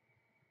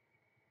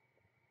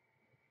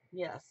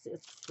 Yes,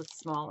 it's the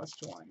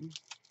smallest one.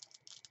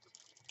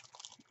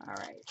 All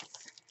right.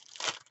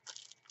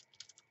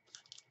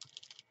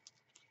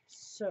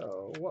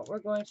 So what we're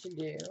going to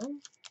do,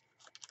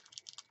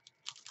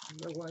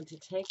 we're going to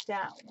take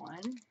that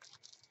one,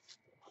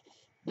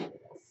 a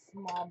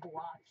small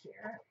block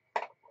here.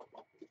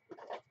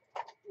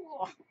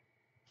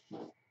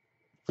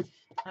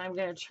 I'm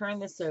going to turn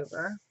this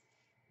over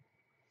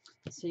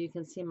so you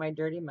can see my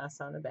dirty mess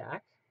on the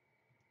back.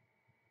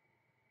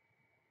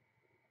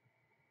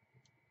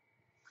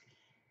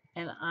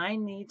 And I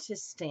need to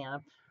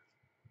stamp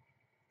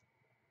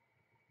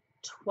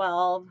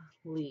 12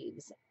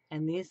 leaves,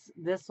 and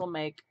this will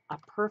make a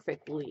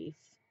perfect leaf.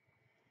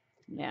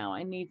 Now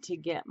I need to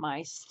get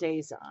my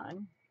stays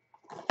on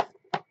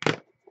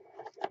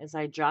as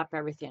I drop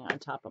everything on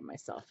top of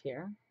myself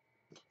here.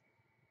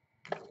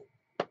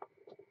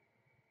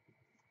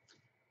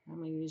 I'm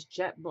going to use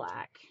jet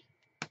black.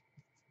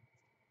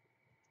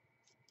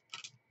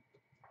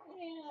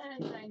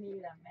 And I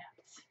need a mat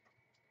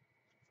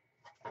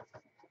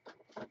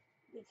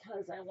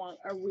because I want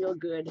a real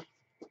good.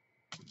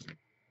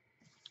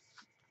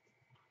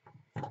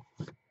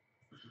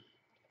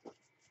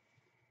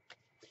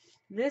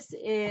 This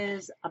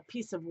is a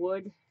piece of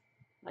wood,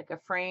 like a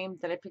frame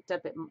that I picked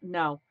up at,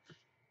 no,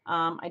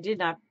 I did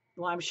not,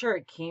 well, I'm sure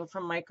it came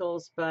from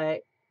Michael's,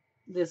 but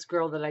this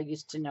girl that I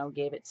used to know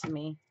gave it to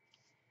me.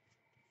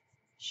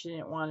 She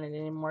didn't want it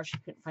anymore. She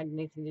couldn't find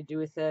anything to do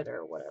with it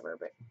or whatever,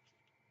 but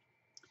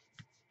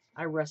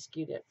I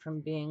rescued it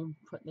from being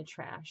put in the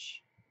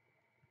trash.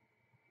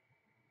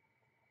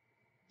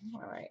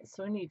 All right,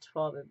 so we need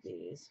 12 of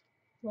these.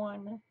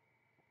 1.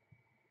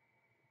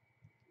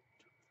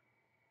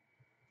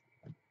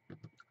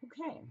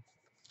 Okay.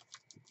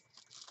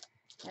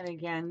 And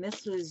again,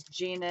 this was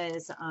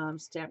Gina's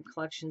stamp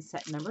collection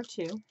set number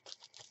 2.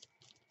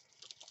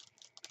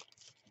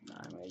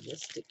 I'm going to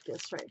just stick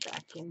this right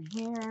back in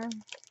here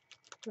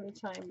for the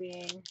time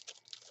being.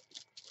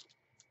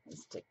 And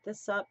stick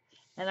this up.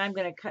 And I'm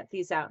going to cut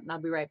these out and I'll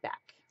be right back.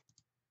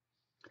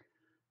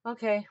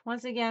 Okay,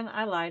 once again,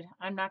 I lied.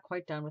 I'm not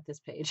quite done with this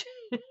page.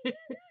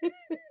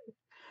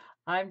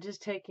 I'm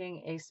just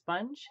taking a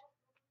sponge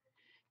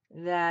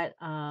that,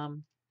 a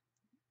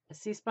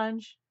sea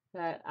sponge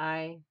that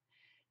I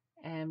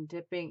am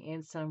dipping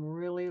in some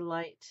really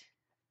light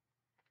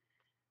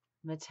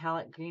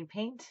metallic green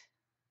paint,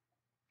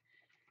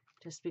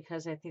 just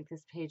because I think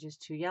this page is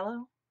too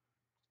yellow.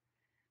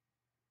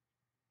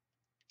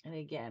 And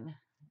again,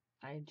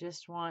 I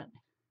just want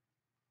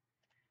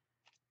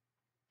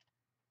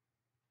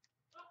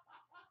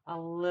a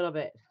little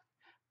bit.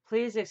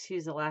 Please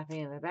excuse the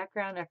laughing in the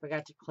background. I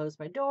forgot to close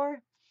my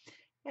door,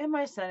 and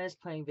my son is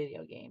playing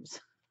video games.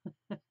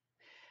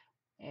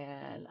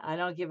 And I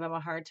don't give him a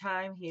hard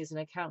time. He's an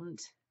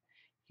accountant.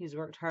 He's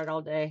worked hard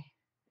all day.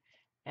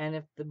 And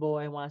if the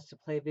boy wants to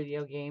play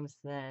video games,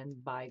 then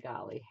by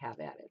golly, have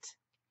at it.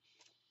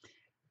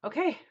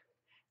 Okay,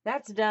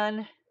 that's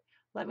done.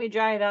 Let me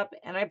dry it up,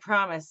 and I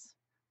promise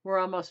we're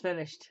almost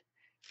finished.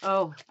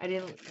 Oh, I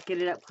didn't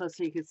get it up close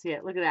so you could see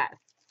it. Look at that.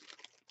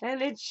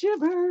 And it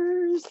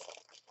shivers.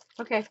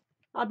 Okay,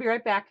 I'll be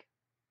right back.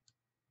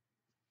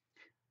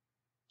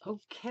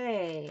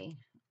 Okay,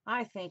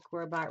 I think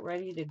we're about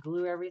ready to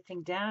glue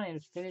everything down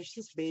and finish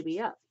this baby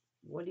up.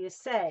 What do you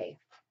say?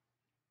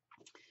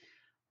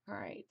 All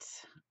right,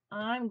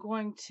 I'm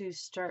going to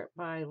start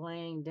by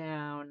laying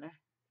down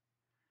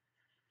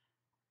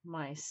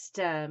my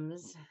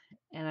stems,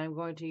 and I'm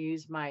going to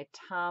use my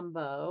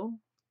Tombow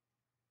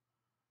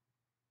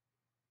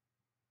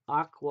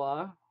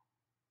Aqua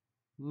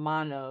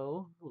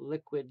Mono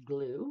liquid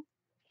glue,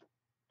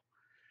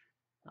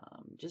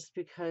 just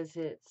because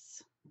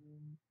it's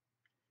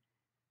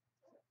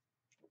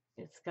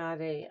got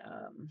a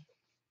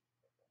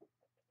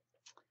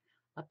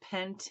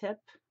pen tip,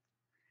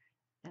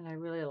 and I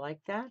really like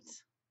that.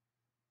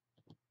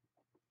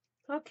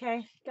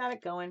 Okay, got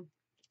it going.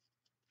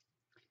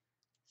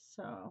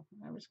 So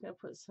I'm just going to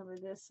put some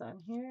of this on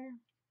here.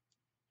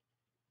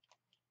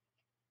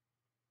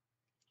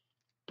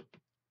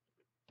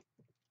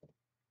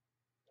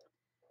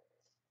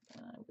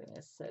 And I'm going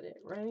to set it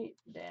right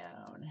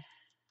down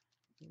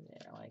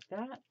there like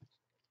that.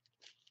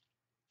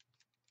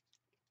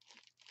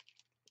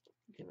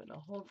 Give it a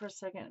hold for a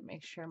second,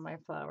 make sure my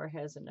flower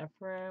has enough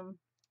room.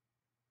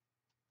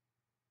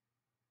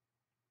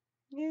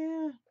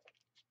 Yeah.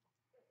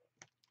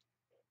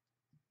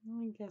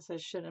 I guess I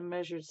should have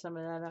measured some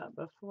of that out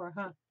before,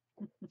 huh?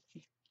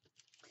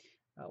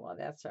 Oh, well,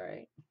 that's all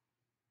right.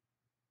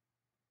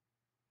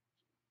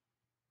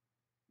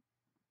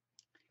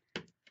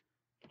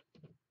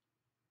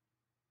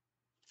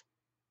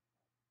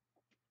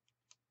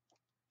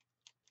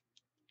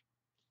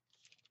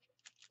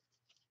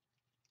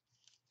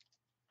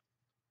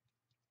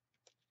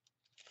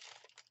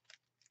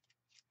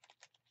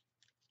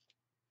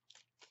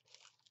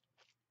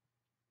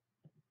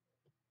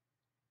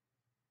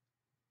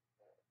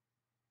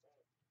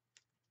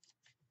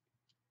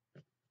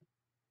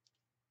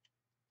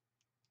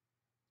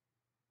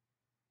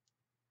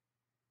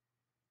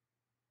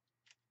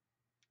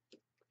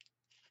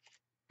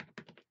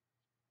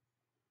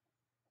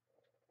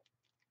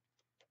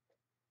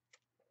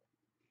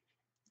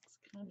 It's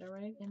kind of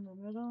right in the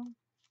middle.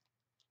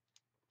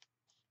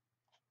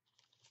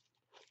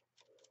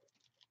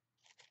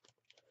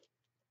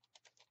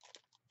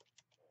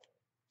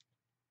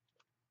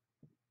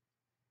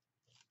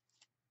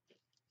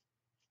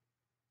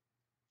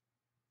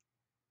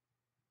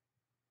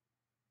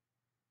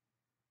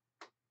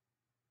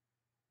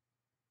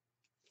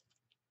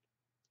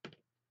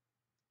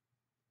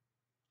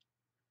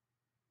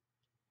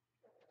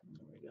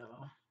 There we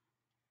go.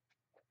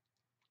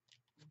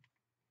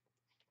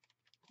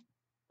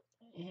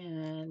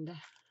 And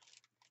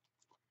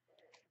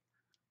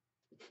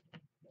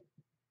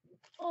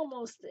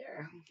almost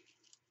there.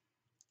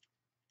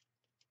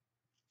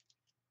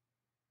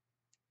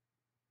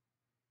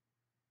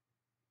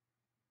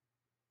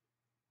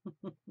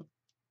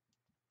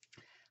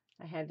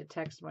 had to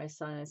text my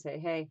son and say,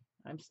 hey,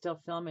 I'm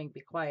still filming,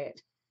 be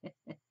quiet.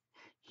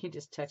 He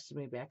just texted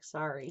me back,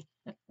 sorry.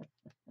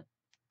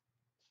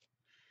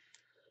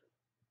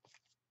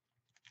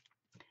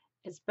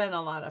 It's been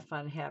a lot of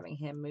fun having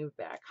him move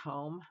back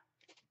home.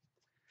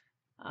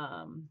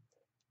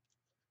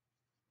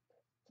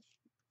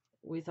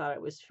 We thought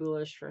it was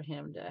foolish for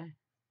him to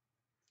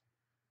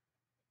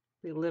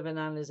be living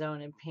on his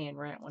own and paying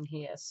rent when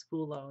he has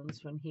school loans,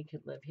 when he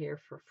could live here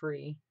for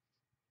free.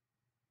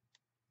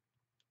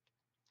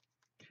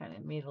 Kind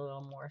of made a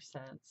little more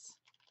sense.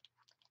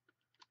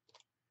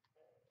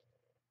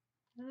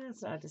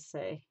 That's not to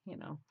say, you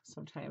know,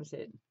 sometimes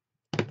it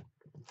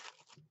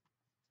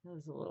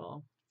is a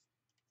little,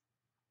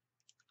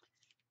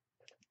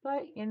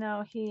 but you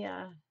know,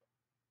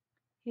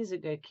 he's a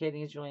good kid.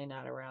 He's really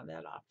not around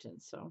that often,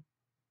 so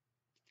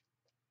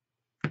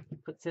he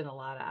puts in a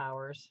lot of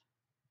hours,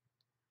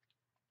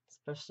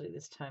 especially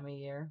this time of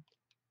year.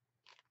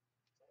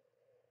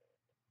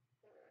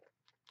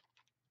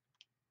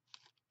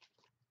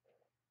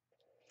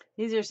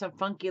 These are some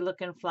funky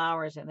looking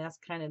flowers, and that's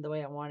kind of the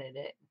way I wanted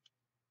it,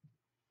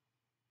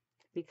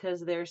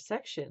 because they're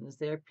sections,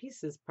 they're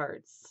pieces,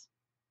 parts.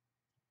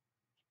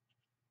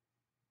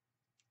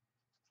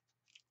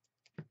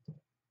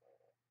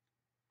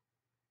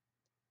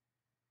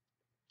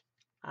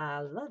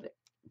 I love it.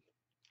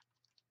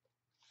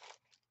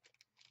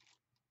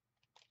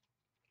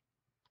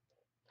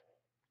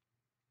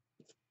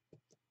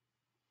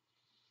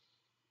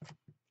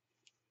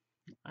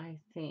 I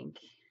think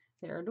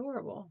they're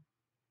adorable.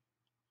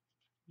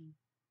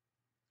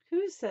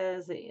 Who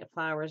says that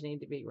flowers need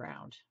to be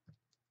round?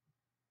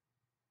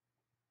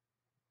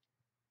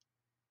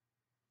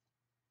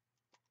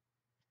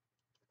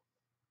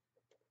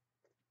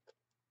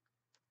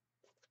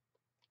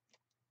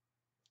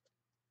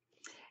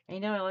 And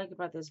you know what I like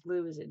about this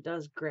glue is it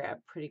does grab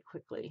pretty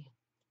quickly.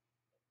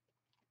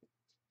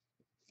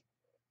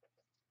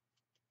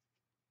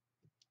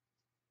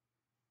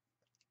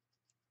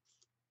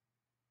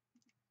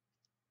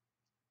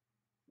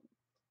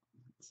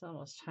 It's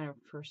almost time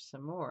for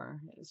some more.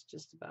 It's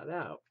just about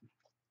out.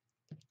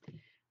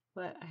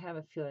 But I have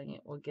a feeling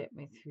it will get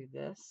me through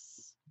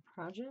this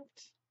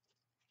project.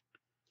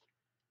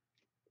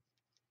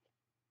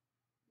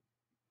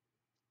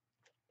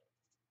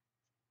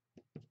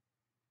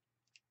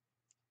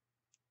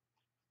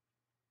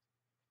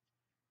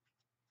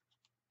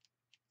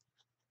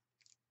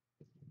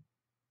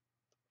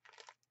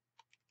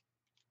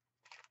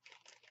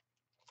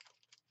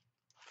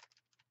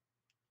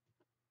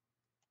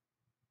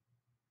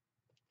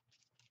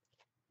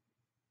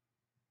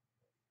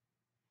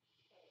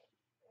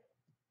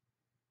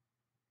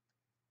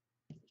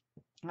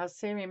 I'll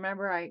say,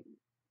 remember I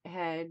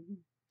had,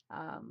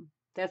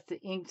 that's the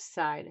inked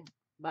side,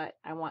 but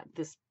I want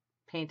this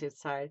painted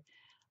side.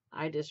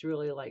 I just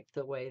really like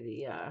the way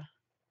the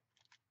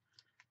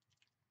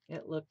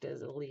it looked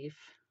as a leaf.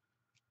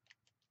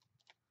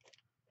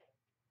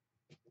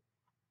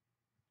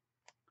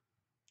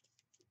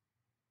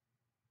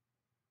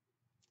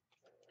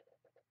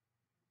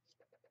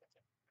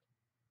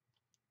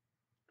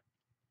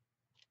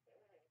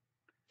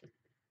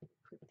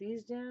 Put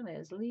these down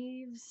as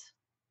leaves.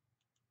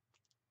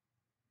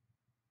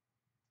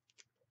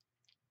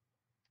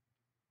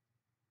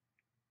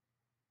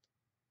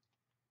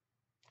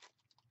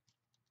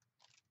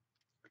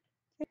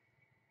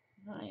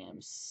 I am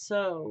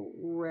so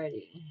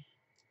ready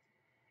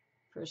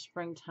for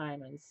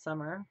springtime and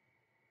summer.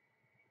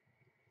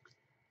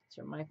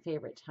 These are my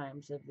favorite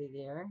times of the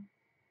year.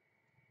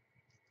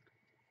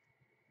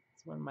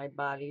 It's when my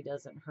body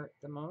doesn't hurt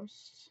the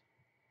most.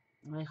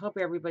 And I hope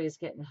everybody's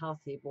getting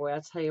healthy. Boy,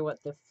 I'll tell you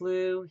what, the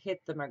flu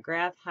hit the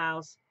McGrath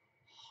house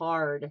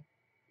hard.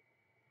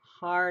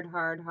 Hard,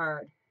 hard,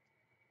 hard.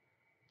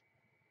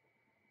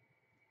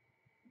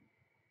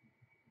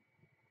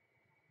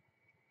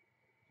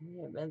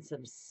 There have been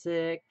some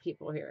sick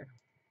people here.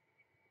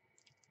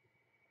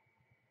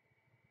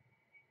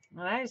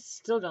 And I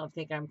still don't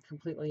think I'm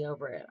completely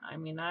over it. I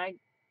mean, I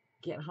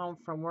get home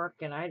from work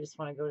and I just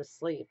want to go to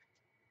sleep.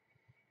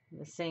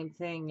 And the same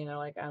thing, you know,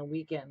 like on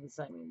weekends.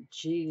 I mean,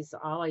 geez,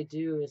 all I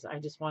do is I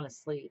just want to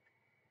sleep.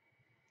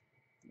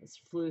 This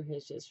flu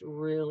has just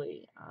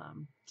really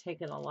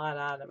taken a lot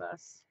out of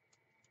us.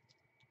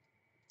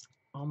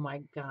 Oh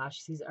my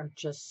gosh, these are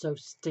just so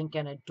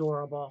stinking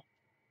adorable.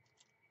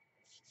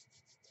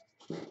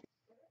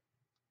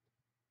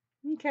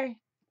 Okay,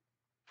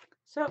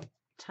 so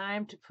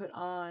time to put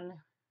on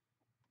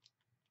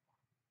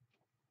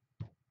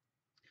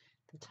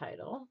the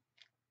title.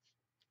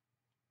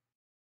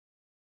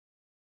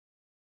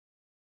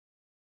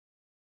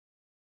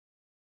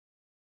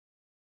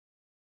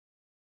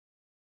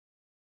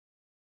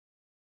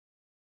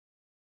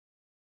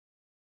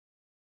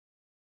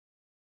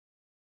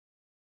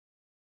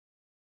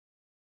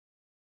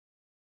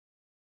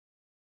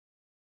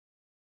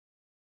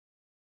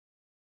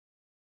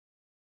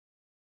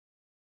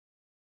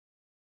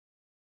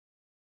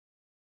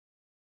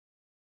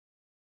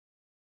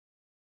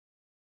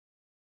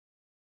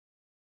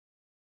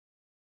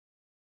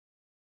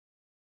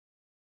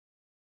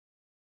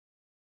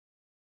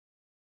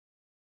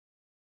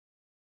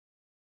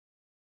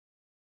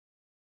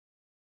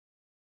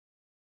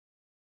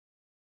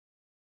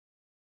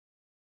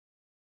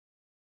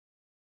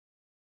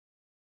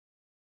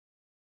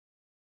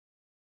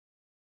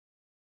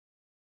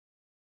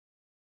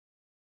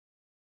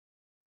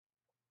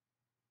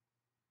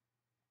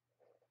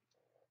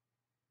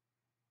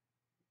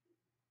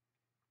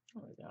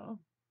 There we go.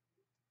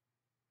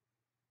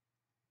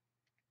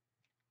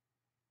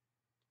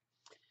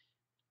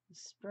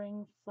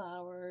 Spring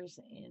flowers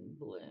in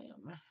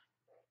bloom.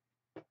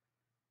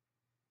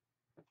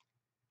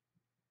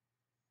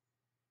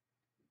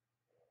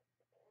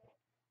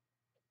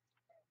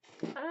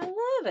 I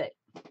love it.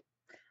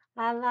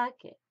 I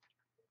like it.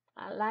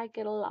 I like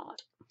it a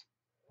lot.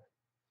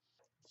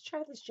 Let's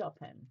try this gel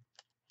pen.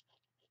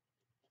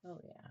 Oh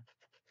yeah,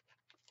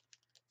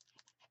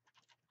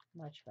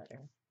 much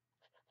better.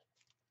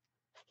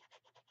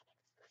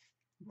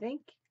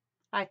 Think?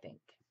 I think.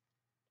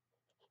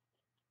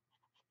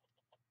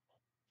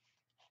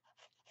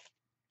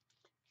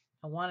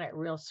 I want it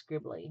real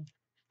scribbly.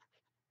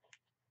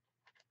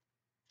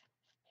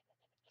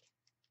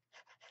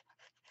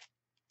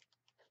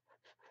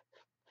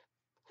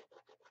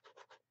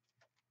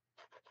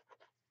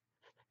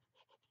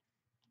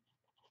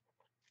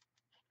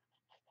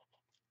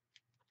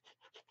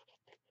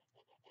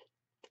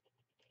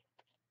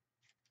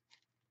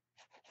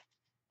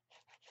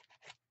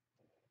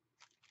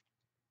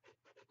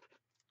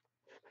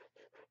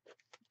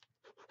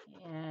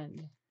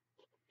 And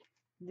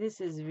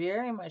this is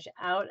very much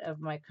out of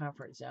my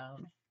comfort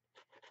zone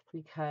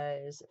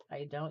because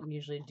I don't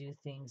usually do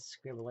things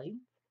scribbly.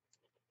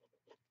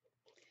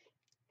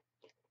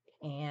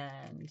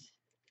 And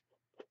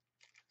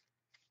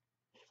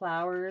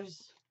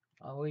flowers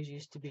always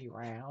used to be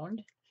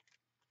round.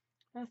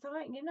 I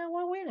thought, you know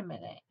what, wait a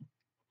minute.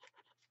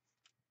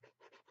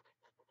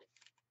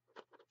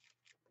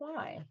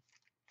 Why?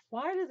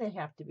 Why do they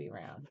have to be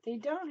round? They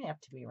don't have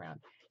to be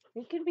round.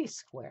 They can be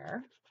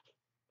square.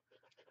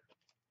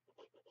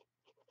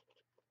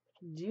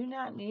 Do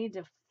not need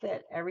to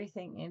fit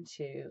everything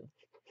into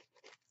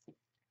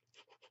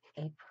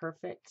a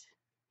perfect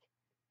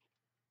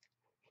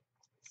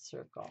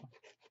circle.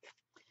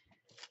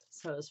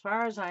 So as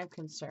far as I'm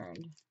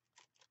concerned,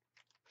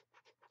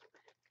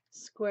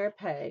 square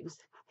pegs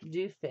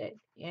do fit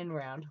in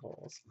round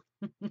holes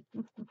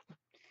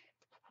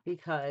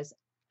because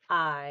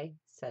I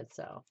said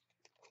so.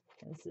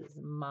 This is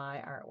my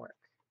artwork.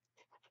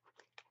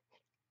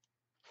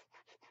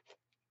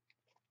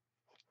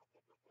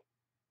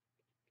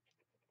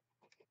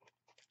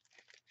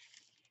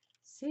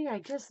 See, I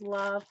just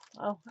love,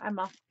 oh, I'm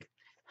off.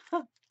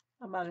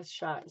 I'm out of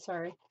shot,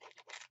 sorry.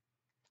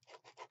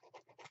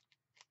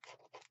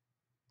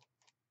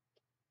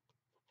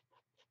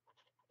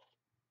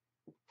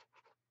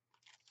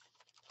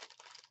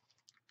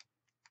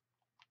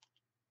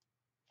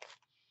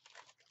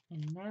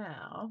 And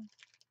now,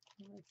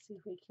 let's see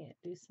if we can't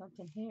do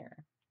something here.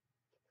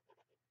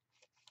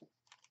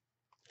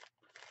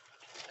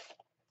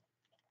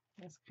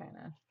 Let's kind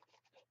of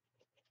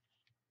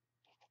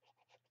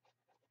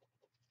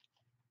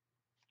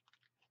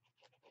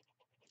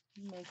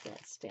make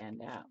that stand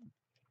out.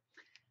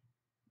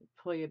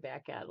 Pull you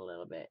back out a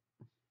little bit.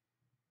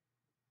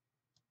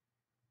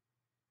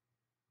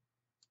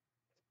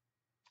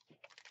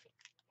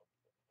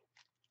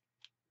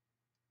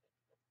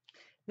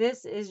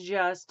 This is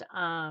just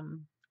a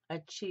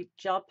cheap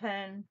gel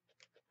pen.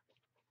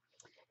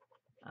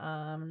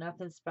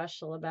 Nothing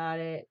special about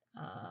it.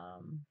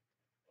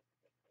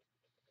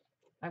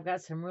 I've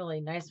got some really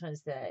nice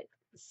ones that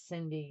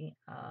Cindy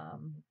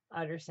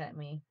Utter sent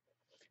me,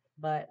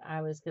 but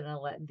I was going to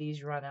let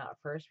these run out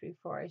first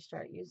before I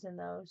start using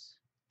those.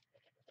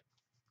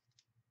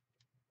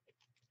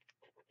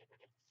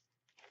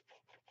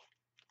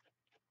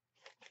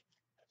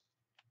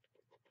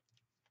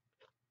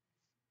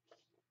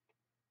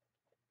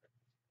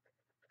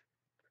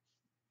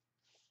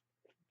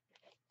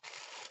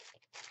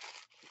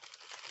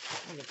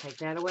 I'm going to take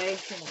that away.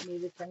 I don't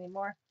need this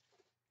anymore.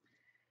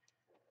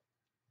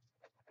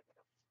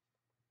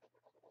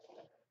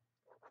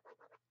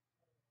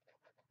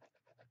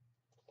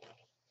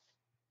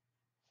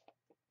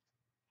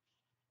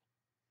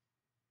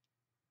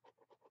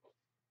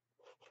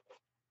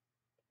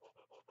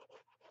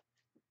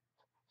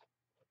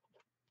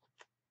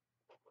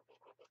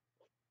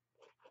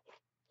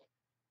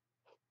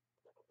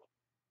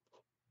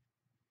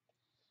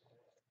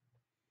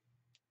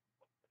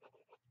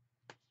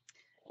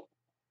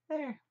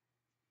 There.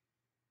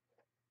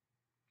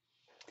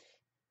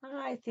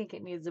 I think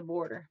it needs a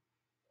border.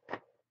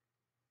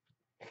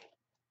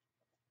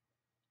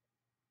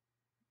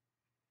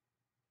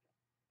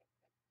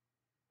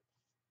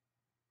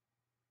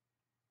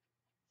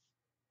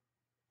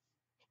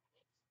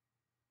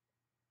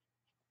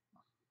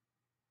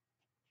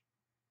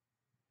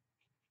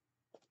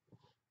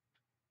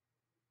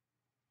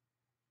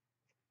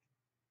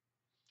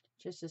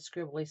 Just a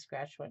scribbly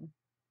scratch one.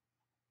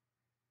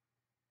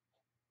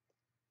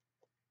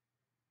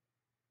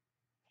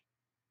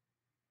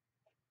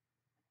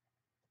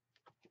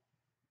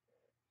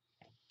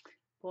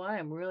 Boy,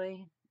 I'm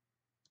really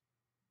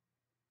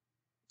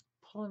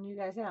pulling you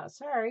guys out.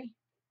 Sorry.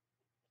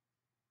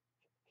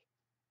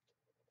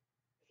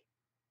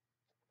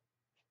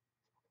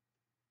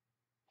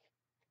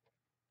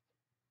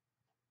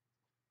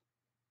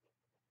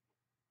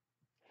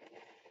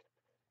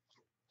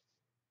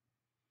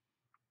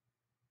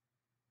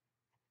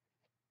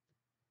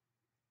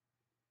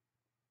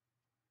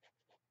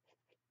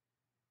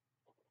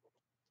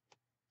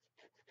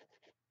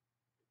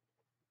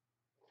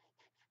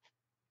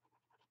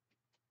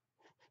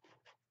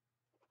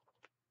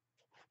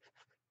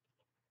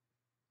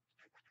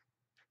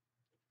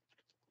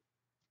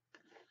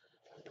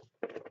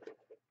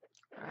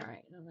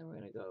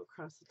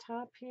 across the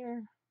top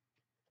here.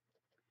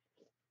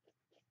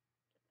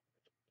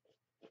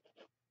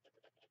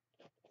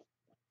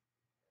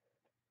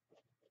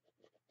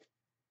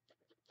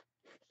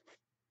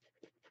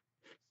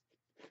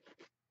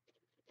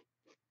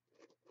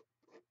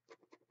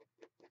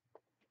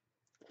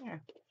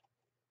 There.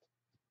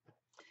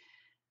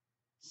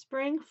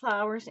 Spring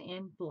flowers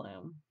in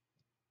bloom.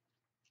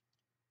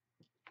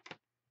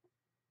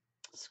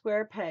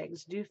 Square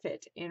pegs do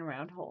fit in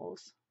round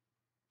holes.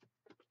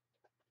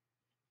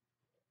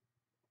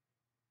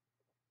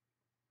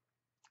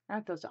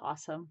 Aren't those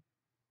awesome?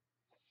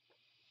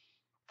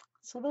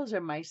 So those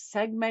are my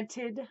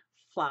segmented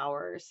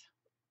flowers.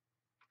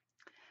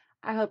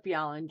 I hope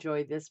y'all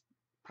enjoy this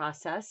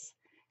process,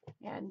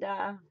 and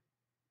I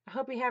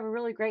hope you have a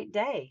really great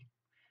day.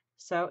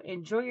 So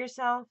enjoy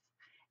yourself,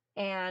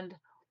 and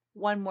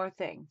one more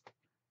thing,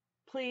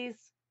 please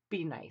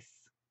be nice.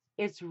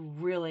 It's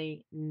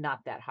really not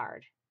that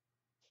hard.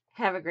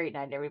 Have a great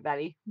night,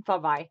 everybody.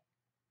 Bye-bye.